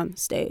being on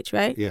stage,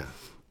 right? Yeah.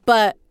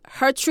 But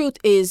her truth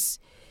is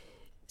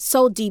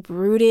so deep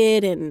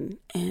rooted and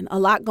a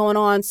lot going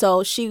on.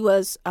 So she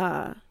was. Do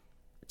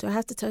I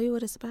have to tell you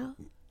what it's about?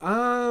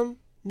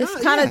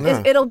 It's kind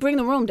of. It'll bring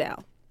the room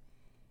down.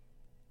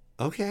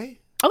 Okay.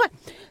 Okay.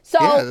 So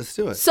Yeah, let's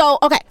do it.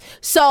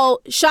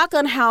 So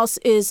Shotgun House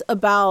is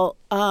about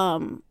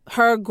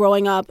her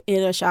growing up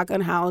in a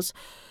shotgun house,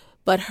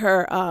 but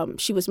her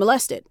she was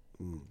molested.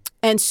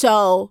 And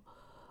so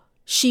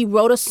she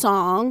wrote a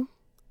song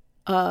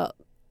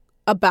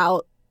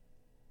about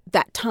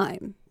that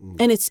time.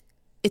 And it's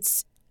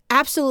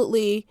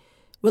absolutely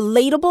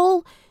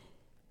relatable,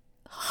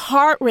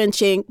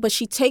 heart-wrenching, but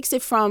she talks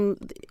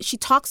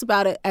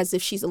about it as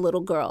if she's a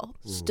little girl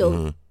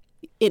still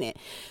in it.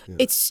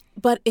 Yeah.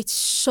 But it's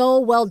so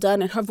well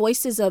done, and her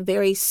voice is a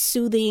very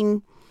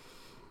soothing,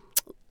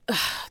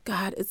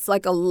 God, it's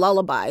like a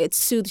lullaby. It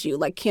soothes you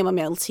like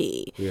chamomile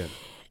tea. Yeah.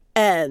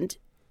 And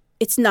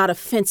it's not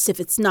offensive.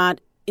 It's not,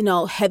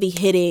 heavy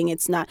hitting.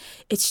 It's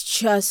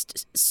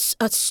just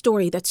a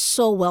story that's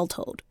so well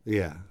told.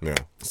 Yeah. Yeah.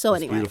 So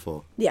anyway.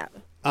 Beautiful. Yeah.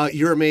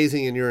 You're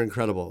amazing and you're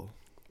incredible.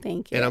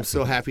 Thank you. And I'm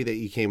so happy that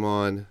you came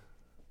on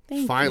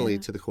finally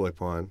to the Koi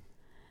Pond.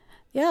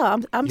 Yeah,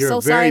 I'm You're so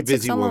a sorry very it took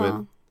busy so woman.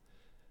 long.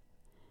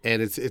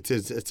 And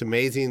it's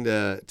amazing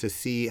to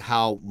see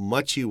how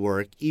much you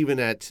work, even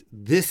at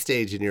this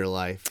stage in your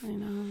life. I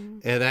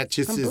know. And that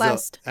just I'm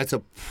blessed. That's a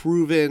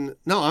proven.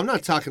 No, I'm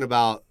not talking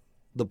about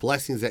the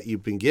blessings that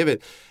you've been given.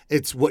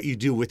 It's what you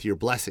do with your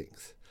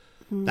blessings.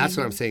 That's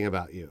what I'm saying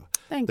about you.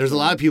 There's a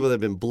lot of people that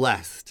have been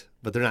blessed,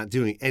 but they're not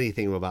doing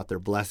anything about their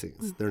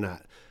blessings. They're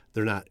not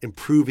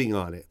improving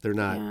on it. They're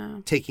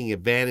not taking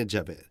advantage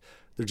of it.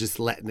 They're just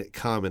letting it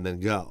come and then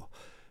go.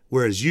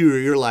 Whereas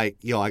you're like,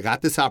 yo, I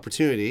got this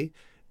opportunity.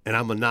 And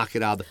I'm going to knock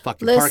it out of the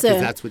fucking park because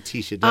that's what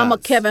Tisha does. I'm a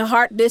Kevin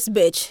Hart this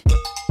bitch.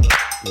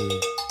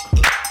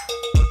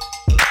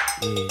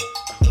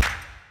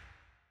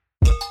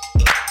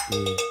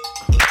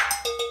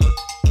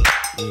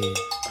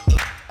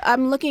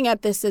 I'm looking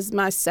at this as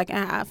my second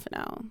half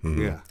now.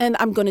 Yeah. And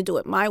I'm going to do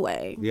it my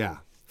way. Yeah.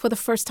 For the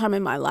first time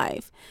in my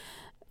life.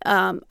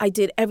 I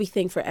did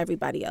everything for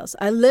everybody else.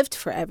 I lived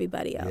for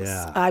everybody else.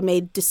 Yeah. I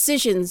made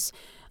decisions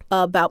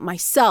about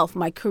myself,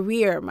 my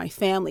career, my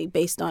family,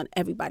 based on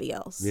everybody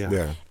else.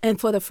 Yeah. And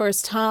for the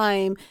first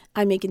time,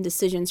 I'm making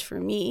decisions for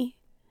me.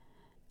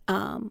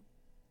 And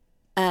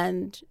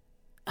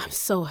I'm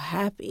so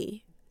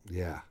happy.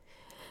 Yeah.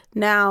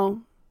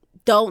 Now,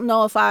 don't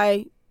know if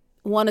I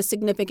want a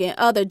significant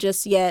other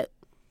just yet.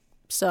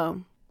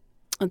 So,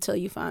 until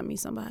you find me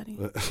somebody.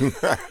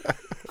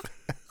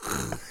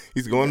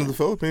 He's going to the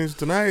Philippines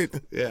tonight.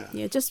 Yeah.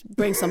 Yeah, just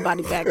bring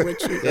somebody back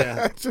with you.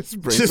 Yeah. Just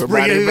bring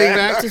anything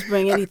back. Just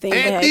bring anything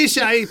And back.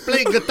 Tisha, he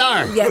played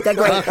guitar. Yeah, that's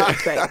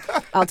great.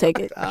 I'll take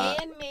it.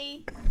 And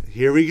me.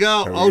 Here we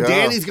go. There we go.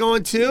 Danny's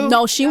going too?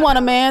 No, she want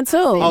a man too.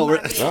 Oh,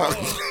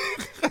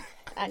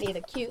 I need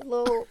a cute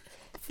little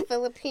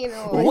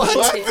Filipino.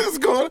 What is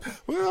going on?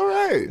 Well, all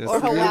right. Or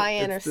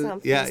Hawaiian or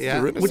something. Yeah,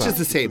 yeah. Renaissance. Which is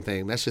the same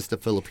thing. That's just a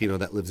Filipino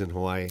that lives in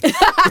Hawaii.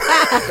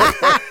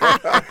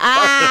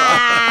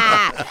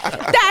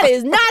 That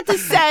is not the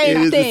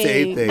same thing. It is the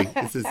same thing.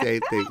 It's the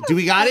same thing. Do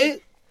we got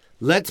it?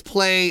 Let's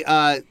play.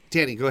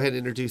 Danny, go ahead and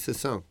introduce this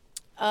song.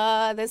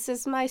 This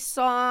is my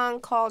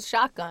song called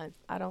Shotgun.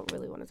 I don't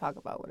really want to talk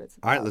about what it's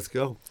about. All right, let's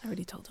go. I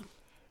already told him.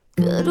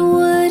 Good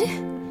wood,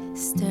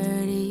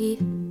 sturdy,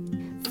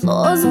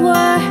 floors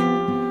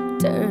were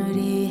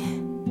dirty.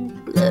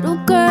 Little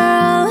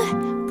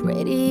girl,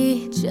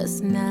 pretty,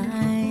 just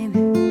 9.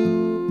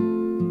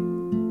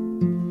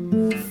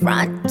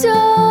 Front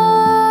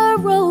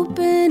door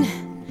open,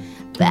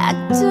 back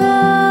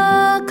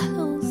door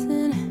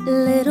closing.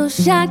 Little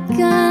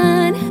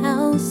shotgun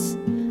house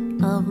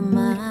of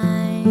mine.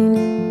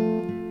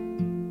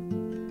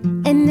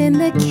 And in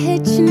the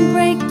kitchen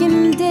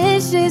breaking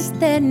dishes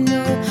that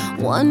no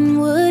one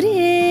would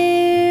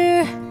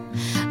hear.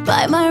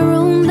 By my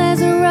room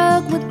there's a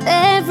rug with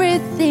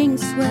everything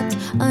swept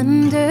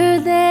under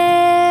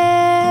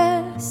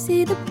there.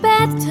 See the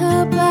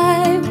bathtub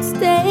I would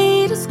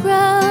stay to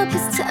scrub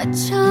this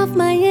touch of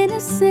my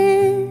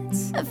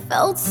innocence. I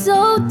felt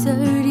so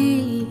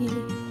dirty,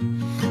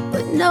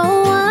 but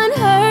no one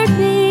hurt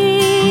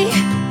me.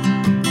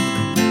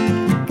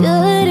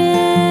 Good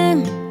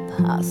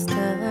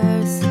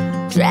imposters,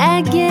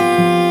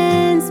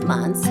 dragons,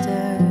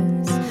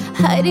 monsters,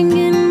 hiding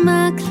in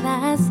my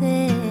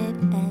closet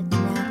at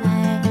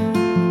night.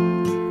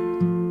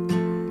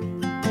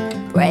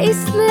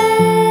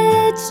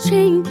 Bracelets,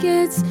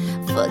 trinkets,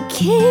 for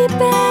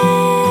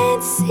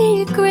keeping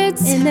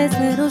secrets in this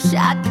little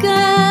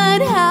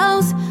shotgun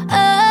house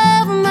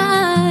of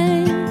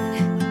mine.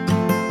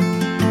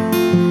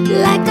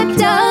 Like a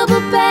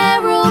double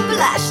barrel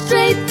blast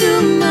straight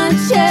through my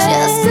chest.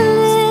 Just a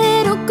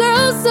little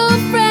girl so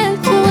fresh.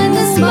 When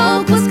the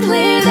smoke was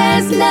clear,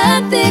 there's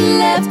nothing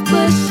left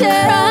but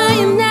share.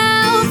 Crying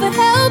now for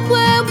help,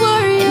 where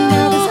were you? And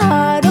now this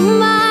heart of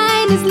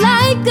mine is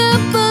like a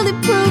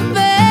bulletproof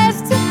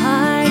vest. Too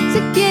hard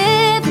to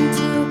give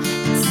into,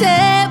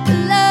 except for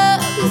love.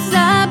 'Cause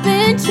I've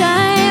been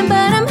trying,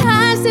 but I'm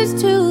hostage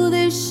to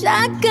this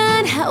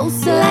shotgun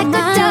house. Like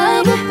a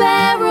double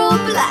barrel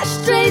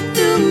blast straight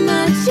through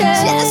my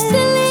chest. Just a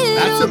little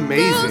That's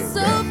amazing. girl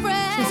so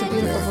fresh. She's a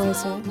beautiful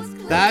voice,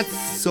 right?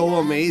 That's so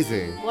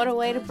amazing. What a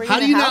way to bring How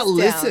the do you house not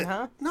listen? down,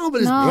 huh? No,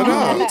 but it's No. what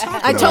are you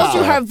talking I told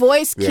you about? her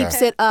voice Yeah.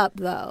 keeps it up,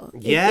 though.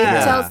 It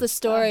Yeah. tells the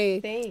story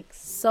Thanks.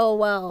 so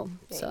well.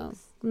 So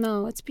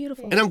No, it's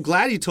beautiful. And I'm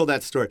glad you told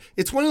that story.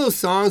 It's one of those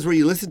songs where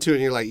you listen to it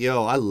and you're like,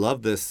 yo, I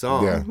love this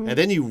song. Yeah. And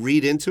then you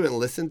read into it and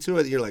listen to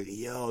it and you're like,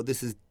 yo,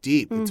 this is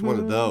deep. It's one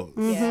of those.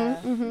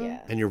 Yeah. Yeah.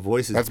 And your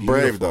voice is That's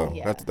beautiful. brave, though.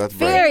 Yeah. That's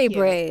brave. Very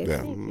brave.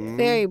 Yeah.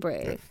 Very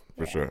brave.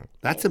 For sure.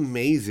 That's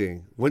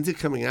amazing. When's it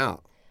coming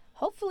out?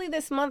 Hopefully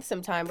this month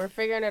sometime. We're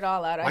figuring it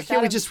all out. Why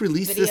can't we just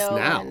release this video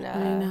now? and,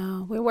 I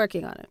know. We're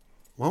working on it.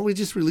 Why don't we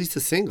just release a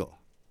single?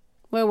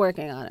 We're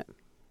working on it.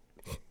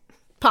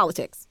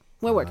 Politics.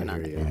 We're working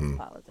on it.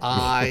 politics.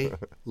 I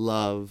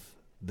love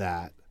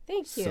that.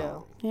 Thank you.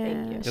 song. Yeah.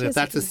 Thank you. And if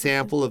that's a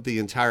sample of the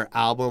entire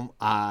album,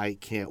 I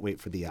can't wait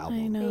for the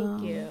album. I know.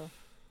 Thank you.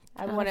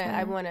 I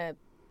want to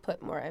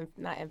put more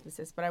not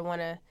emphasis, but I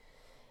want to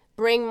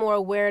bring more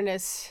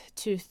awareness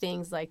to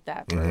things like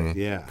that for,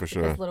 Yeah. For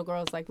sure. because little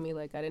girls like me,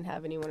 like I didn't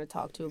have anyone to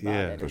talk to about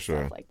Yeah, it for and sure.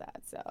 stuff like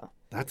that. So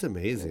That's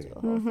amazing. the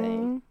whole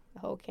thing, the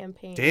whole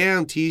campaign.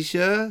 Damn,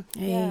 Tisha.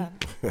 Yeah.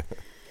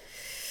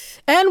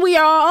 And we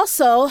are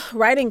also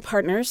writing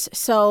partners.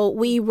 So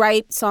we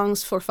write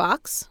songs for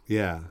Fox,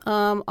 Yeah.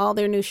 all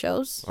their new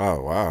shows.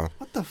 Oh, wow.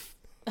 What the?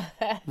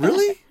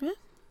 Really?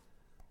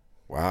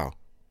 Wow.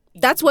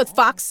 That's what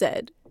Fox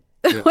said.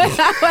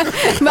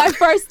 My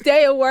first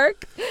day of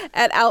work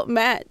at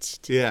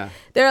Outmatched. Yeah.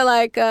 They're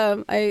like,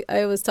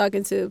 I was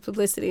talking to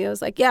publicity. I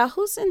was like, yeah,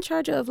 who's in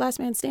charge of Last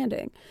Man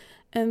Standing?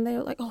 And they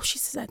were like, oh, she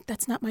says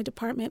that's not my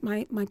department,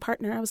 my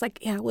partner. I was like,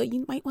 yeah, well,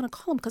 you might want to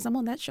call him because I'm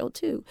on that show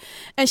too.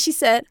 And she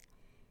said,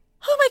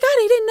 oh my God,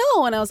 I didn't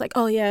know. And I was like,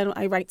 oh yeah, and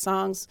I write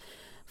songs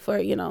for,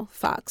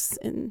 Fox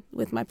and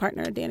with my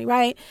partner, Danny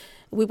Wright.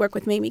 We work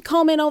with Mamie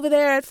Coleman over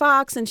there at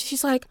Fox. And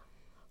she's like,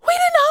 we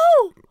didn't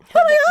know.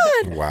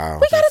 Oh my God. Wow.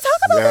 We got to talk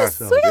about this.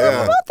 We got to Yeah.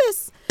 promote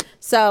this.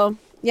 So,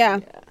 yeah.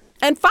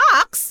 And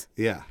Fox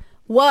Yeah.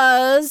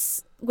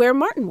 was where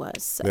Martin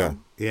was. So,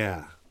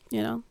 Yeah.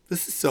 Yeah.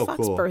 This is so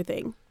Fox cool.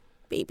 birthing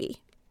baby.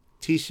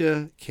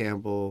 Tisha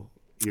Campbell,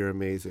 you're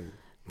amazing.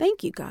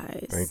 Thank you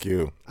guys. Thank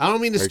you. I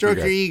don't mean to Thank stroke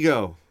you, your guys.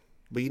 ego,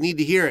 but you need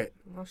to hear it.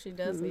 Well, she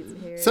does need to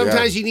hear it.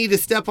 Sometimes you need to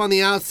step on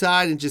the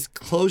outside and just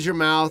close your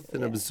mouth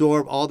and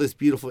absorb all this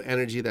beautiful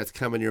energy that's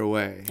coming your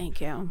way. Thank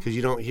you. Because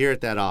you don't hear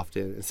it that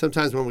often. And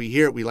sometimes when we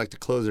hear it, we like to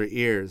close our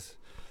ears.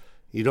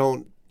 You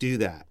don't do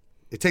that.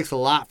 It takes a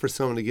lot for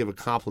someone to give a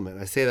compliment.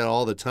 I say that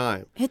all the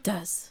time. It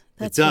does.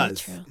 That's it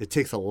does. Really true. It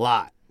takes a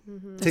lot.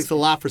 It takes a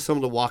lot for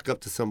someone to walk up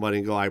to somebody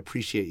and go, I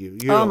appreciate you.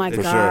 Oh, my it's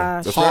For gosh.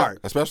 sure. It's hard.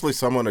 Especially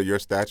someone of your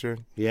stature.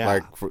 Yeah.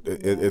 Like,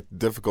 it's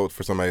difficult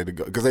for somebody to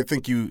go, because they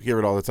think you hear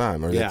it all the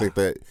time, or Yeah. they think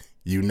that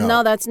you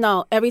know.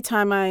 No. Every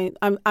time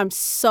I'm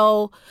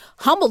so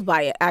humbled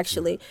by it,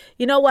 actually.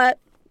 You know what?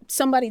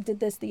 Somebody did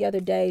this the other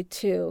day,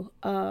 too.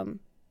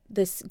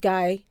 This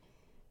guy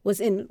was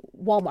in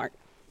Walmart.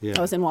 Yeah.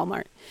 I was in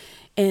Walmart.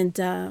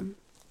 And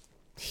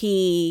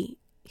he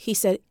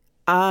said,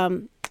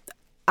 I'm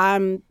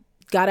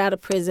got out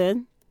of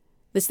prison.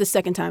 This is the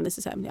second time this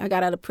is happening. I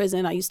got out of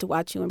prison. I used to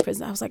watch you in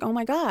prison. I was like, oh,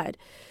 my God.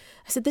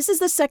 I said, this is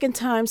the second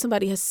time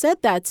somebody has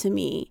said that to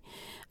me.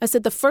 I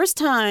said, the first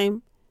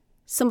time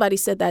somebody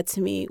said that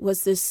to me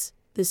was this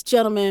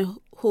gentleman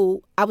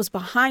who I was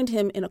behind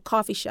him in a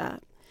coffee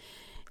shop.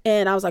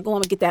 And I was like, oh, I'm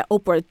going to get that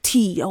Oprah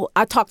tea. Oh,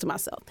 I talked to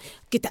myself.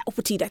 Get that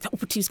Oprah tea. That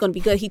Oprah tea is going to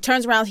be good. He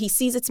turns around. He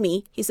sees it's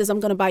me. He says,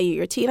 I'm going to buy you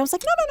your tea. And I was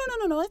like,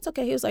 no, that's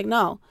okay. He was like,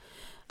 no.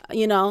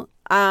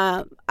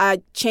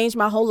 I changed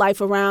my whole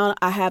life around.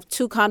 I have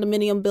 2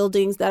 condominium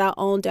buildings that I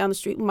own down the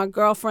street with my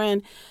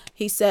girlfriend.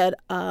 He said,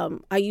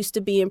 I used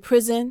to be in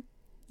prison.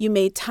 You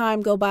made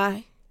time go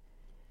by.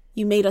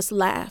 You made us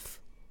laugh.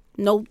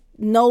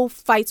 No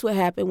fights would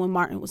happen when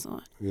Martin was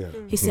on. Yeah.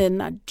 He said,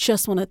 and I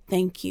just want to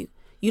thank you.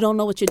 You don't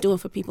know what you're doing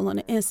for people on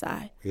the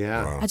inside.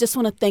 Yeah. I just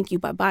want to thank you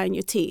by buying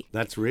your tea.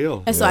 That's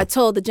real. And so I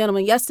told the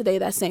gentleman yesterday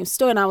that same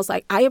story, and I was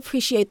like, I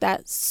appreciate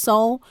that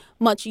so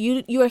much.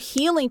 You're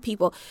healing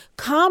people.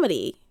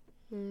 Comedy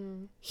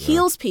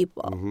heals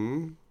people.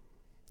 Mm-hmm.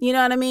 You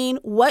know what I mean?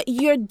 What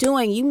you're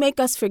doing, you make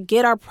us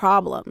forget our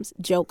problems,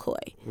 Joe Coy.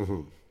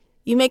 Mm-hmm.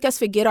 You make us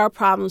forget our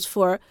problems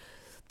for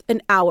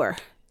an hour,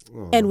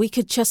 and we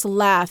could just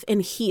laugh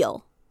and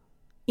heal.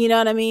 You know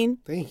what I mean?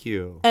 Thank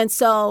you. And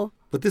so...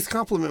 But this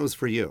compliment was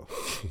for you.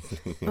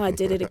 Oh, I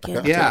did it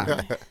again.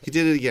 Yeah. You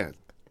did it again.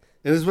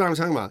 And this is what I'm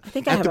talking about. I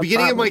think I At have the a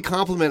beginning of my problem.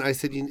 compliment, I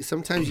said,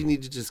 sometimes you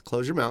need to just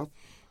close your mouth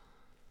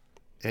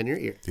and your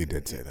ear. He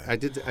did say that.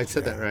 I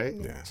said that, right?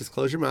 Yeah. Just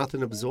close your mouth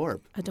and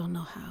absorb. I don't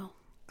know how.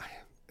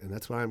 And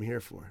that's what I'm here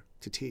for,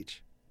 to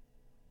teach.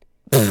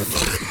 It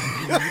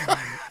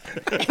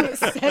was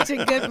such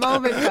a good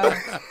moment, though.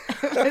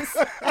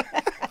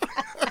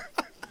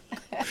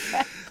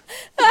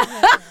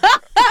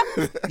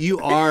 You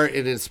are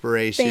an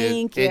inspiration.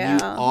 Thank you. And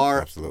you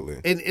are.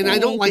 Absolutely. And I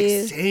don't Thank like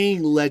you.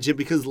 saying legend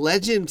because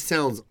legend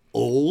sounds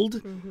old.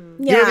 You know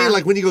what I Yeah. mean?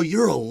 Like when you go,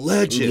 you're a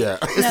legend. Yeah.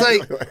 It's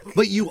like,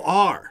 but you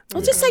are.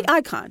 Well, just say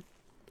icon.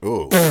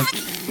 Ooh.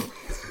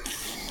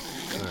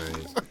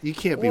 You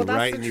can't be Well, that's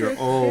writing the your truth,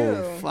 own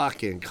too.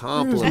 fucking There's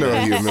compliment. no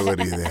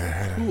humility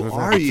there. Who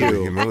are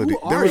you? Humility. Who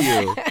are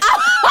you?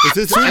 Is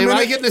this, am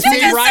I getting the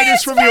same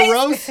writers from your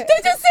roast? Did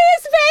you see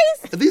his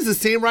face? Are these the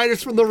same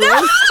writers from the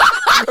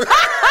roast?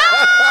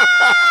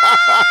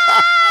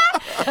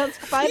 That's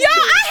funny. Yo,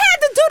 I had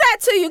to do that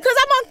to you because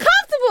I'm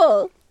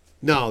uncomfortable.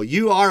 No,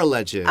 you are a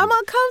legend. I'm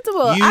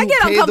uncomfortable. You I get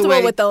paved the uncomfortable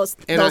way, with those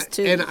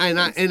two.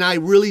 And I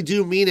really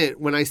do mean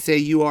it when I say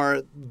you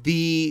are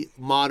the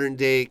modern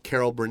day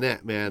Carol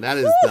Burnett, man. That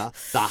is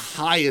the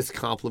highest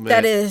compliment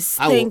That is.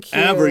 Thank you.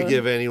 ever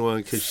give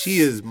anyone, because she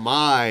is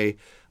I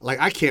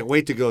can't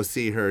wait to go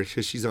see her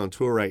because she's on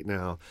tour right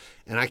now,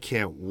 and I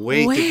can't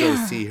wait to go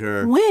see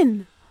her.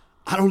 When?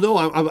 I don't know.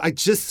 I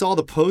just saw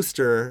the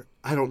poster.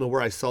 I don't know where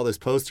I saw this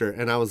poster,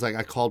 and I was like,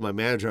 I called my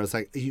manager. I was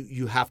like,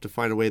 you have to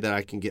find a way that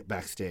I can get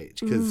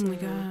backstage, because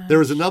there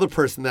was another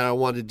person that I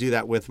wanted to do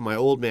that with, my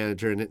old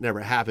manager, and it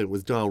never happened. It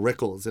was Don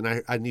Rickles,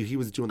 and I knew he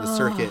was doing the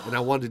circuit, and I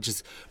wanted to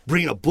just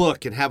bring a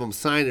book and have him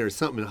sign it or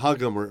something, and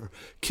hug him or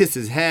kiss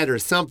his head or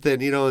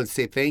something, and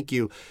say thank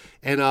you.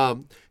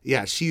 And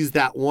yeah, she's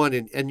that one,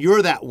 and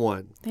you're that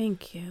one.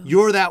 Thank you.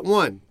 You're that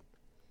one.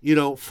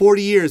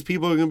 40 years,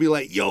 people are gonna be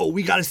like, "Yo,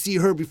 we gotta see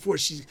her before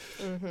she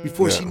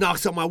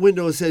knocks on my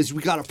window and says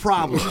we got a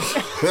problem."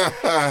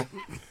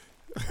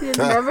 You're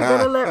never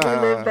gonna let me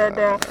live that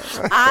down.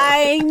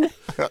 I'm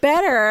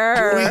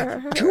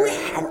better. Do we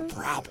have a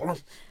problem?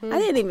 I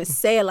didn't even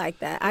say it like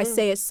that. I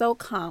say it so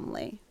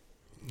calmly.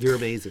 You're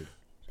amazing.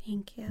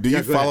 Thank you. Do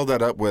you go follow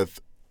that up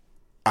with,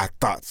 "I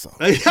thought so"?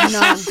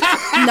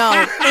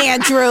 No,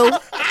 Andrew.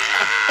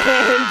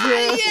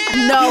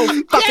 No,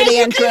 fucking Andrew.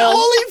 You can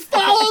only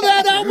follow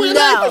that up with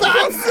 "I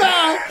thought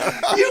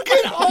so." You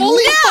can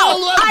only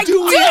follow up.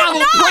 Do we have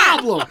a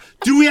problem?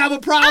 Do we have a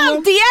problem?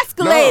 I'm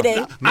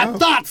de-escalating. I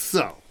thought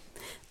so.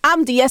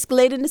 I'm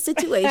de-escalating the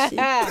situation.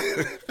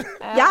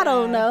 Y'all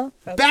don't know.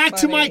 Back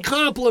to my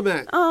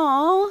compliment.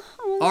 Oh.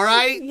 All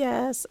right?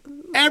 Yes.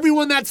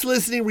 Everyone that's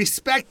listening,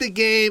 respect the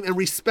game and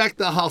respect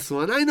the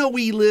hustle. And I know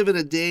we live in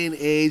a day and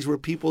age where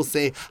people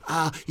say,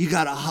 you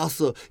got to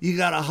hustle. You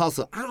got to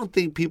hustle. I don't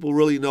think people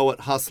really know what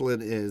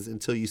hustling is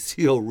until you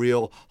see a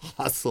real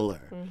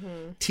hustler.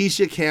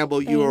 Tisha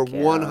Campbell, you are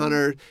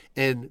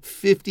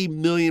 150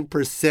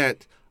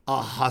 million%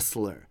 a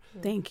hustler.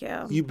 Thank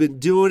you. You've been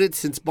doing it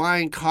since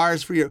winning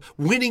cars for your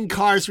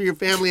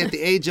family at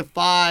the age of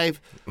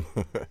 5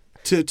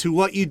 to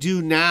what you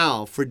do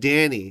now for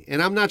Danny.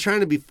 And I'm not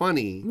trying to be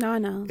funny.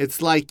 No.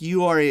 It's like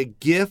you are a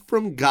gift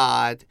from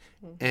God,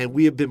 and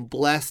we have been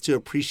blessed to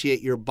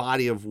appreciate your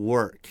body of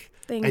work.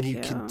 Thank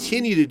you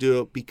continue to do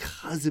it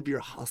because of your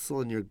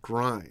hustle and your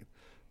grind.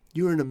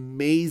 You're an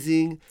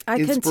amazing inspiration. I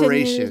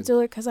continue to do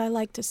it because I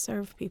like to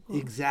serve people.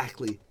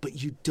 Exactly.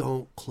 But you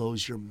don't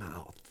close your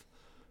mouth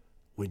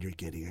when you're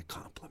getting a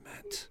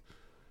compliment.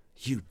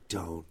 You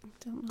don't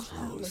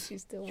close your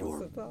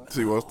mouth.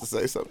 She wants to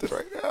say something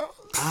right now.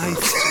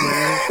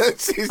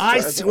 I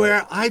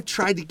swear, I've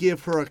tried to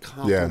give her a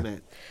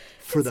compliment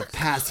for the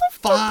past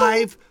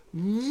 5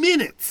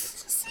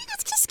 minutes.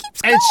 It just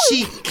keeps going. And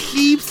she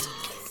keeps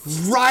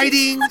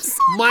writing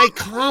my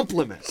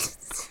compliment.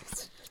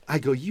 I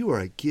go, "You are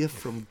a gift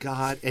from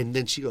God." And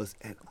then she goes,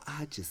 "And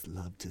I just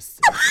love to sing."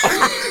 Don't be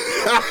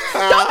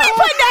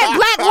putting that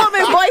black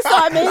woman voice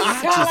on me.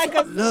 I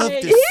just love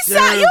to sing.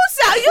 You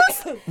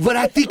sound. What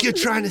I think you're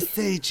trying to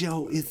say,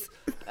 Joe, is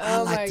I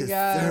like to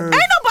serve.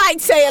 Ain't nobody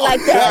say it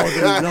like that. all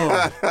day long.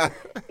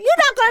 You're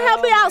not going to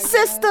help me out,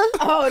 sister.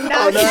 Oh,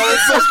 no.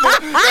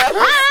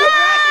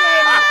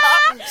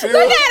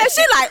 Look at her.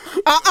 She like,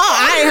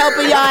 I ain't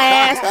helping your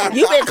ass.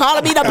 You been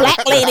calling me the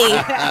black lady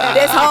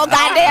this whole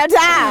goddamn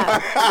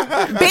time.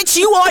 Bitch,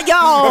 you on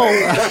your own.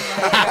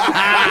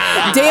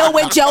 Deal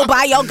with Joe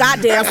by your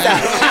goddamn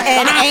stuff.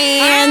 And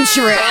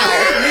Andrew.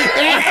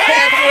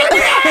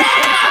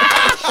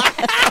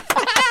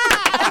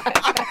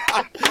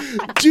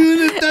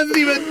 Judith doesn't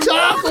even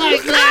talk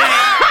like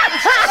that.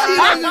 She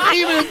doesn't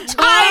even talk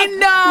like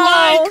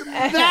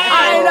that.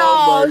 I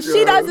know.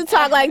 She doesn't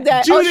talk like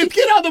that. Judith,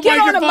 get on the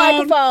microphone. On the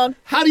microphone.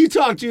 How do you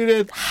talk,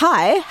 Judith?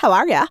 Hi, how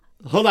are ya?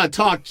 Hold on,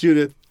 talk,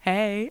 Judith.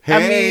 Hey. Hey. I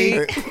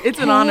mean, it's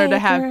an honor to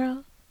have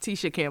girl.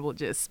 Tisha Campbell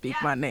just speak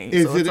my name.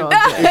 Isn't so it's it- all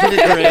good. Isn't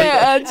it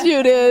great?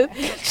 Judith.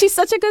 She's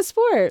such a good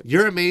sport.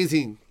 You're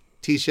amazing,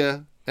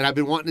 Tisha. And I've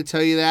been wanting to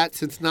tell you that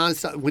since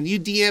nonstop. When you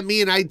DM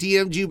me and I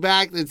DM'd you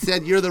back and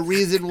said you're the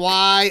reason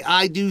why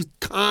I do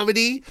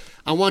comedy,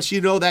 I want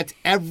you to know that's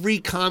every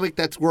comic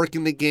that's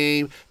working the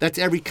game. That's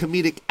every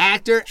comedic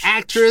actor,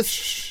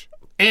 actress,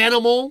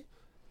 animal,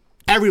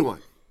 everyone.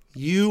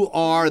 You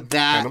are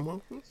that.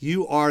 Animal?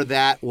 You are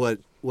that.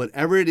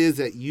 Whatever it is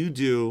that you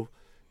do,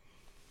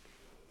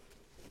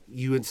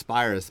 you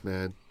inspire us,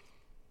 man.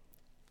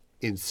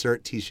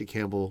 Insert Tisha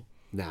Campbell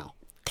now.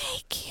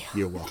 Thank you.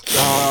 You're welcome.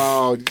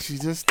 Oh, she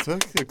just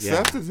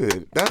accepted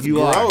it. That's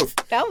You are. growth.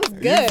 That was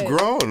good. You've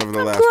grown over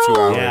the last 2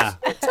 hours. Yeah.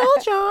 I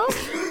told y'all.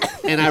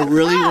 And I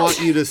really want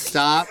you to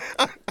stop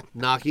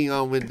knocking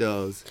on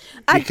windows.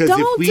 I Because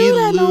don't if we do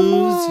that no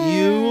lose more.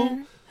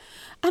 you,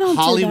 I don't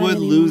Hollywood do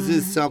that loses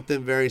anymore.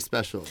 something very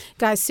special.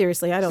 Guys,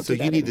 seriously, I don't So do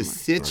that you need to anymore.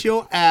 sit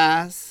your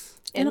ass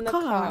in a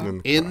car.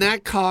 in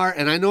that car.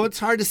 And I know it's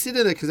hard to sit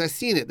in it because I've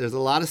seen it. There's a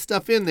lot of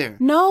stuff in there.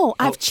 No,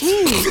 I've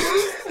changed.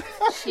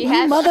 She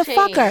has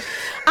Motherfucker. changed.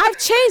 I've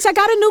changed. I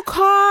got a new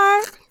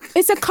car.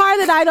 It's a car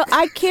that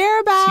I care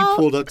She about.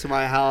 pulled up to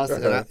my house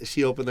and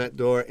she opened that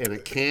door and a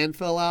can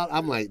fell out.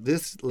 I'm like,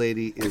 this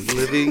lady is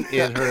living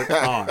in her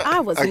car. I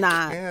was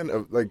not. Canned I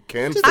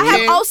food?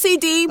 have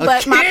OCD,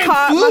 but my canned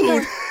car.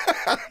 food.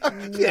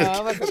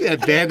 She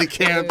had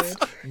Bandicam's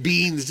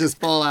beans just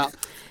fall out.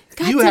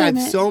 God You damn had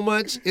it. so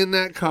much in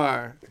that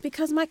car.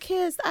 Because my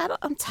kids, I'm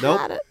Nope.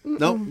 tired of.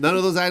 Nope. None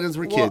of those items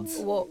were kids.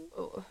 Well,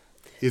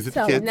 Is it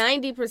the So, kids?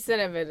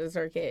 90% of it is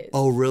her kids.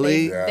 Oh,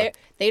 really?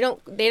 They don't.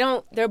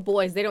 They're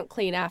boys. They don't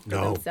clean after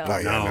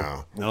themselves.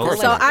 No. No. Of course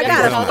So not. I Yeah,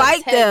 gotta no.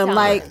 fight 10 them, times.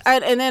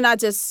 like, and then I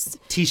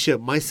just. Tisha,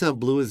 my son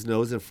blew his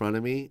nose in front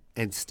of me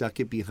and stuck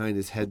it behind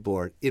his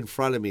headboard in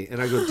front of me. And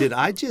I go, did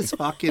I just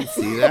fucking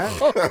see that?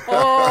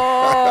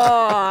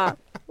 Oh,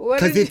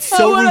 Because it's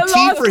so would've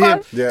routine lost for him.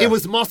 my- Yeah. It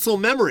was muscle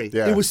memory.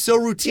 Yeah. It was so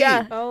routine.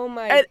 Yeah. oh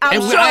my And god.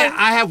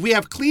 I'm And we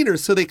have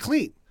cleaners, so they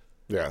clean.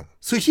 Yeah.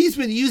 So he's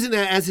been using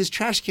that as his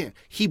trash can.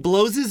 He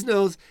blows his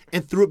nose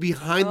and threw it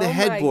behind the Oh my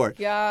headboard.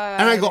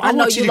 God. And I go, I know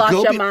want you you to lost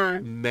go. your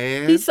mind.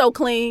 Man, He's so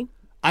clean.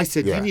 I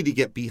said, Yeah. you need to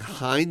get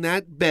behind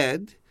that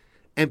bed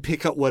and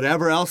pick up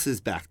whatever else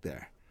is back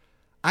there.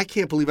 I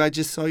can't believe I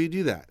just saw you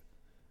do that.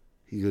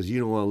 He goes, you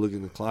don't want to look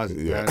in the closet.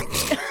 Yeah.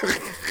 Dad."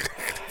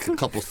 A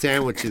couple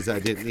sandwiches I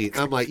didn't eat.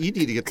 I'm like, you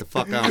need to get the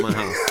fuck out of my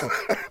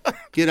house.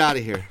 Get out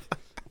of here.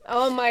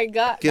 Oh my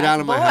god. Get That's out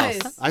of my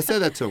boys. house. I said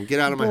that to him. Get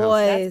out of my house.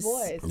 That's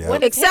Boys. boys. Yeah. What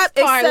does Except-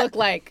 his car except- look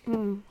like?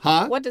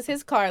 Huh? What does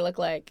his car look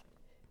like?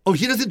 Oh,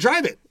 he doesn't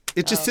drive it.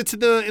 It just sits in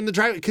the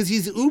driveway because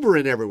he's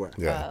Ubering everywhere.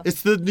 Yeah.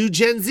 It's the new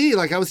Gen Z,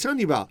 like I was telling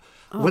you about.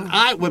 When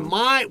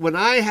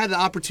I had the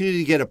opportunity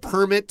to get a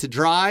permit to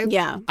drive,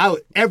 Yeah.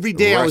 every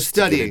day I was Rushed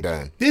to get it studying.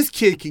 done. This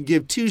kid can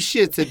give two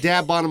shits that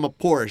dad bought him a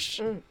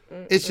Porsche.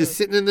 It's just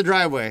sitting in the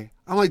driveway.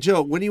 I'm like,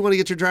 Joe, when do you want to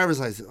get your driver's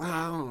license?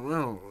 I don't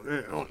know.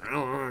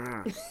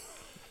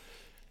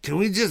 Can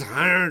we just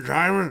hire a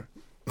driver?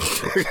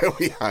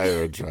 We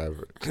hire a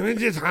driver. Can we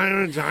just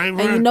hire a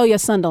driver? And you know your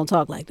son don't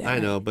talk like that. I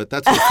know, but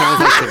that's what it sounds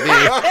like to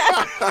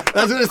me.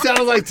 That's what it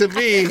sounds like to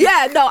me.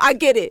 Yeah, no, I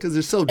get it. Because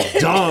they're so I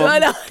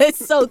dumb. know,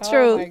 it's so Oh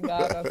true. my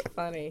god, that's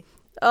funny.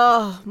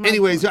 Oh, my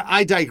Anyways,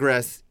 I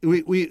digress.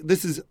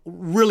 This is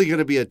really going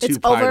to be a It's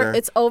two-parter. over.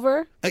 It's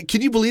over.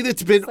 Can you believe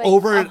it's been like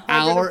over an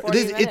hour?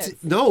 140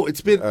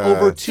 It's been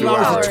over 2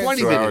 hours and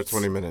 20 2 minutes. hours,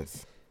 20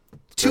 minutes.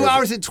 2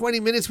 hours and 20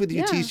 minutes with you,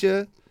 Yeah.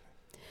 Tisha.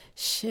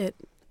 Shit.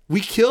 We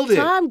killed it.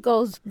 Time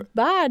goes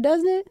by,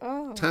 doesn't it?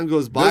 Time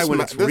goes by when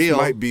it's this real.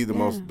 might be the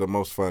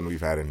most fun we've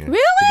had in here. Really?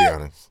 To be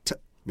honest.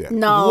 Yeah.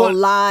 No What?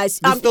 lies.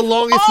 This is the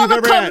longest all we've the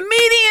ever had.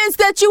 comedians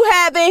that you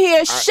have in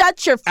here,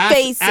 shut your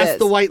faces. Ask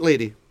the white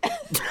lady.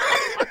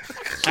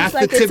 Ask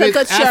like the it timid,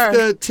 took a ask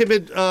the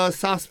timid,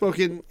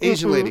 soft-spoken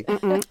Asian lady.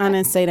 I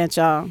didn't say that,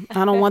 y'all.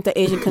 I don't want the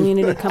Asian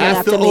community coming Ask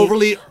after the me.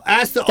 overly.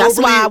 Ask the That's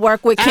overly. why I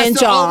work with ask Ken the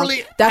Jong.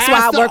 overly- That's why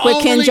ask I the work with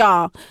Ken overly-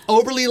 Jong.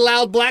 Overly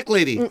loud black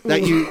lady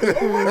that you.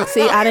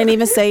 See, I didn't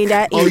even say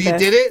that either. Oh, you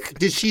did it?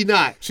 Did she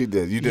not? She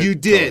did. You did. You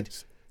did.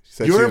 She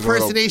said she Your was a little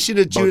impersonation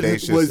of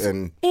Judith bodacious was.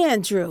 and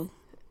Andrew.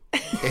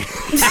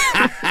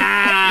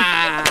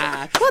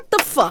 What the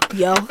fuck,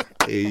 yo?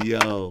 Hey,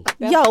 yo.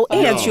 Yo,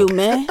 Andrew,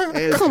 man.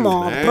 Andrew, Come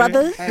on, man.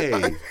 brother.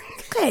 Hey.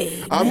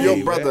 Hey, I'm man.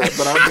 your brother,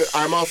 but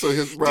I'm also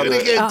his Do brother.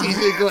 it again,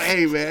 Tisha. Go,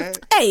 hey, man.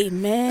 Hey,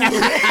 man.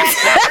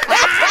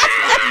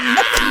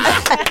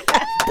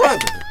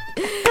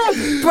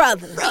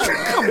 Brother.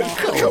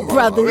 Come on,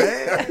 brother.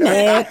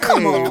 Man,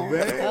 come on,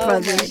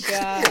 brother.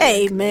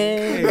 Hey,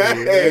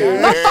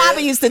 man. My father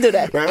used to do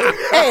that.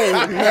 Hey,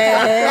 man.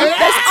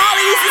 That's all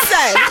he used to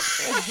say.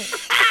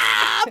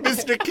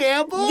 Mr.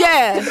 Campbell?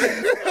 Yeah.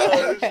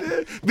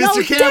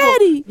 Mr. Campbell.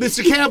 Daddy.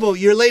 Mr. Campbell,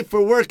 you're late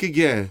for work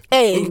again.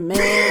 Hey,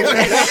 man.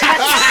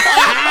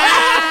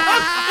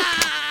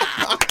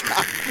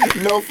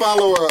 No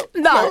follow-up.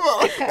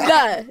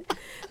 None.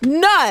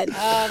 None.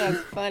 Oh,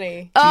 that's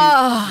funny.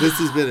 This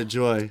has been a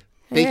joy.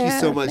 Thank you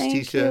so much, thank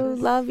Tisha. You.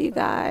 Love you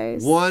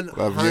guys.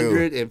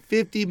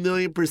 150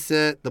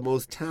 million% the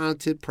most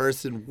talented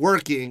person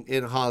working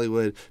in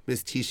Hollywood,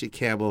 Miss Tisha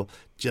Campbell,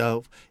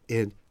 dove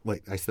into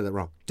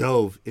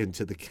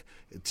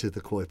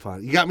the koi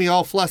pond. You got me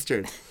all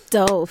flustered.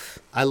 Dove.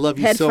 I love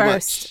you Head so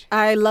first. much.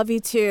 I love you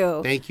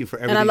too. Thank you for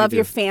everything. And I love you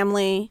your do.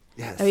 family.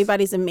 Yes.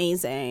 Everybody's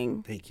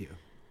amazing. Thank you.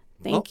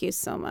 Thank you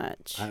so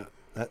much.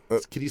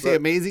 Can you say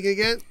amazing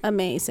again?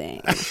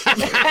 Amazing.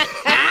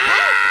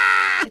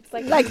 It's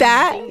like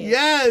that?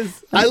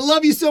 Yes. I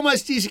love you so much,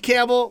 Tisha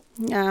Campbell.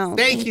 No,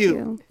 Thank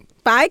you.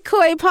 Bye,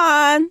 Koi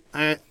Pond.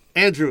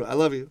 Andrew, I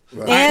love you.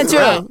 Andrew.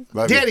 All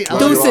right. Danny, I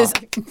love Deuces.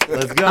 you.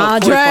 Let's go.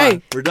 Andre. Koi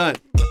Pond. We're done.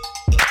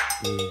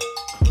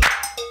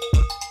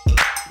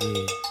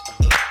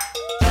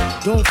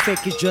 Don't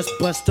fake it, just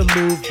bust a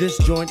move. This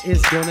joint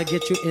is gonna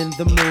get you in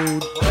the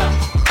mood.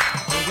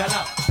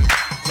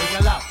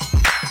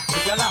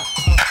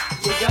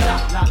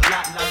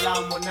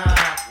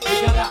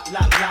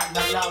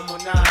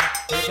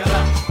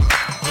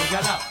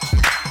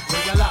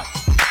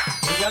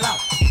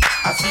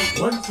 I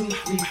see 1, 2,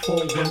 3, 4,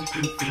 1,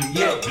 2, 3.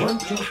 Yeah. 1,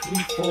 2,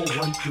 3, 4, 1,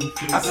 2,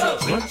 3. I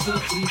see 1, 2,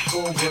 3,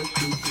 4, 1, 2,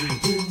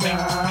 3.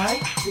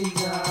 Tonight.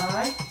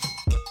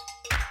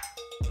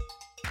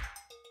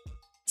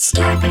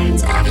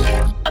 Scarpins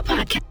Audio,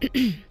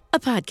 a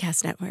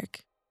podcast network.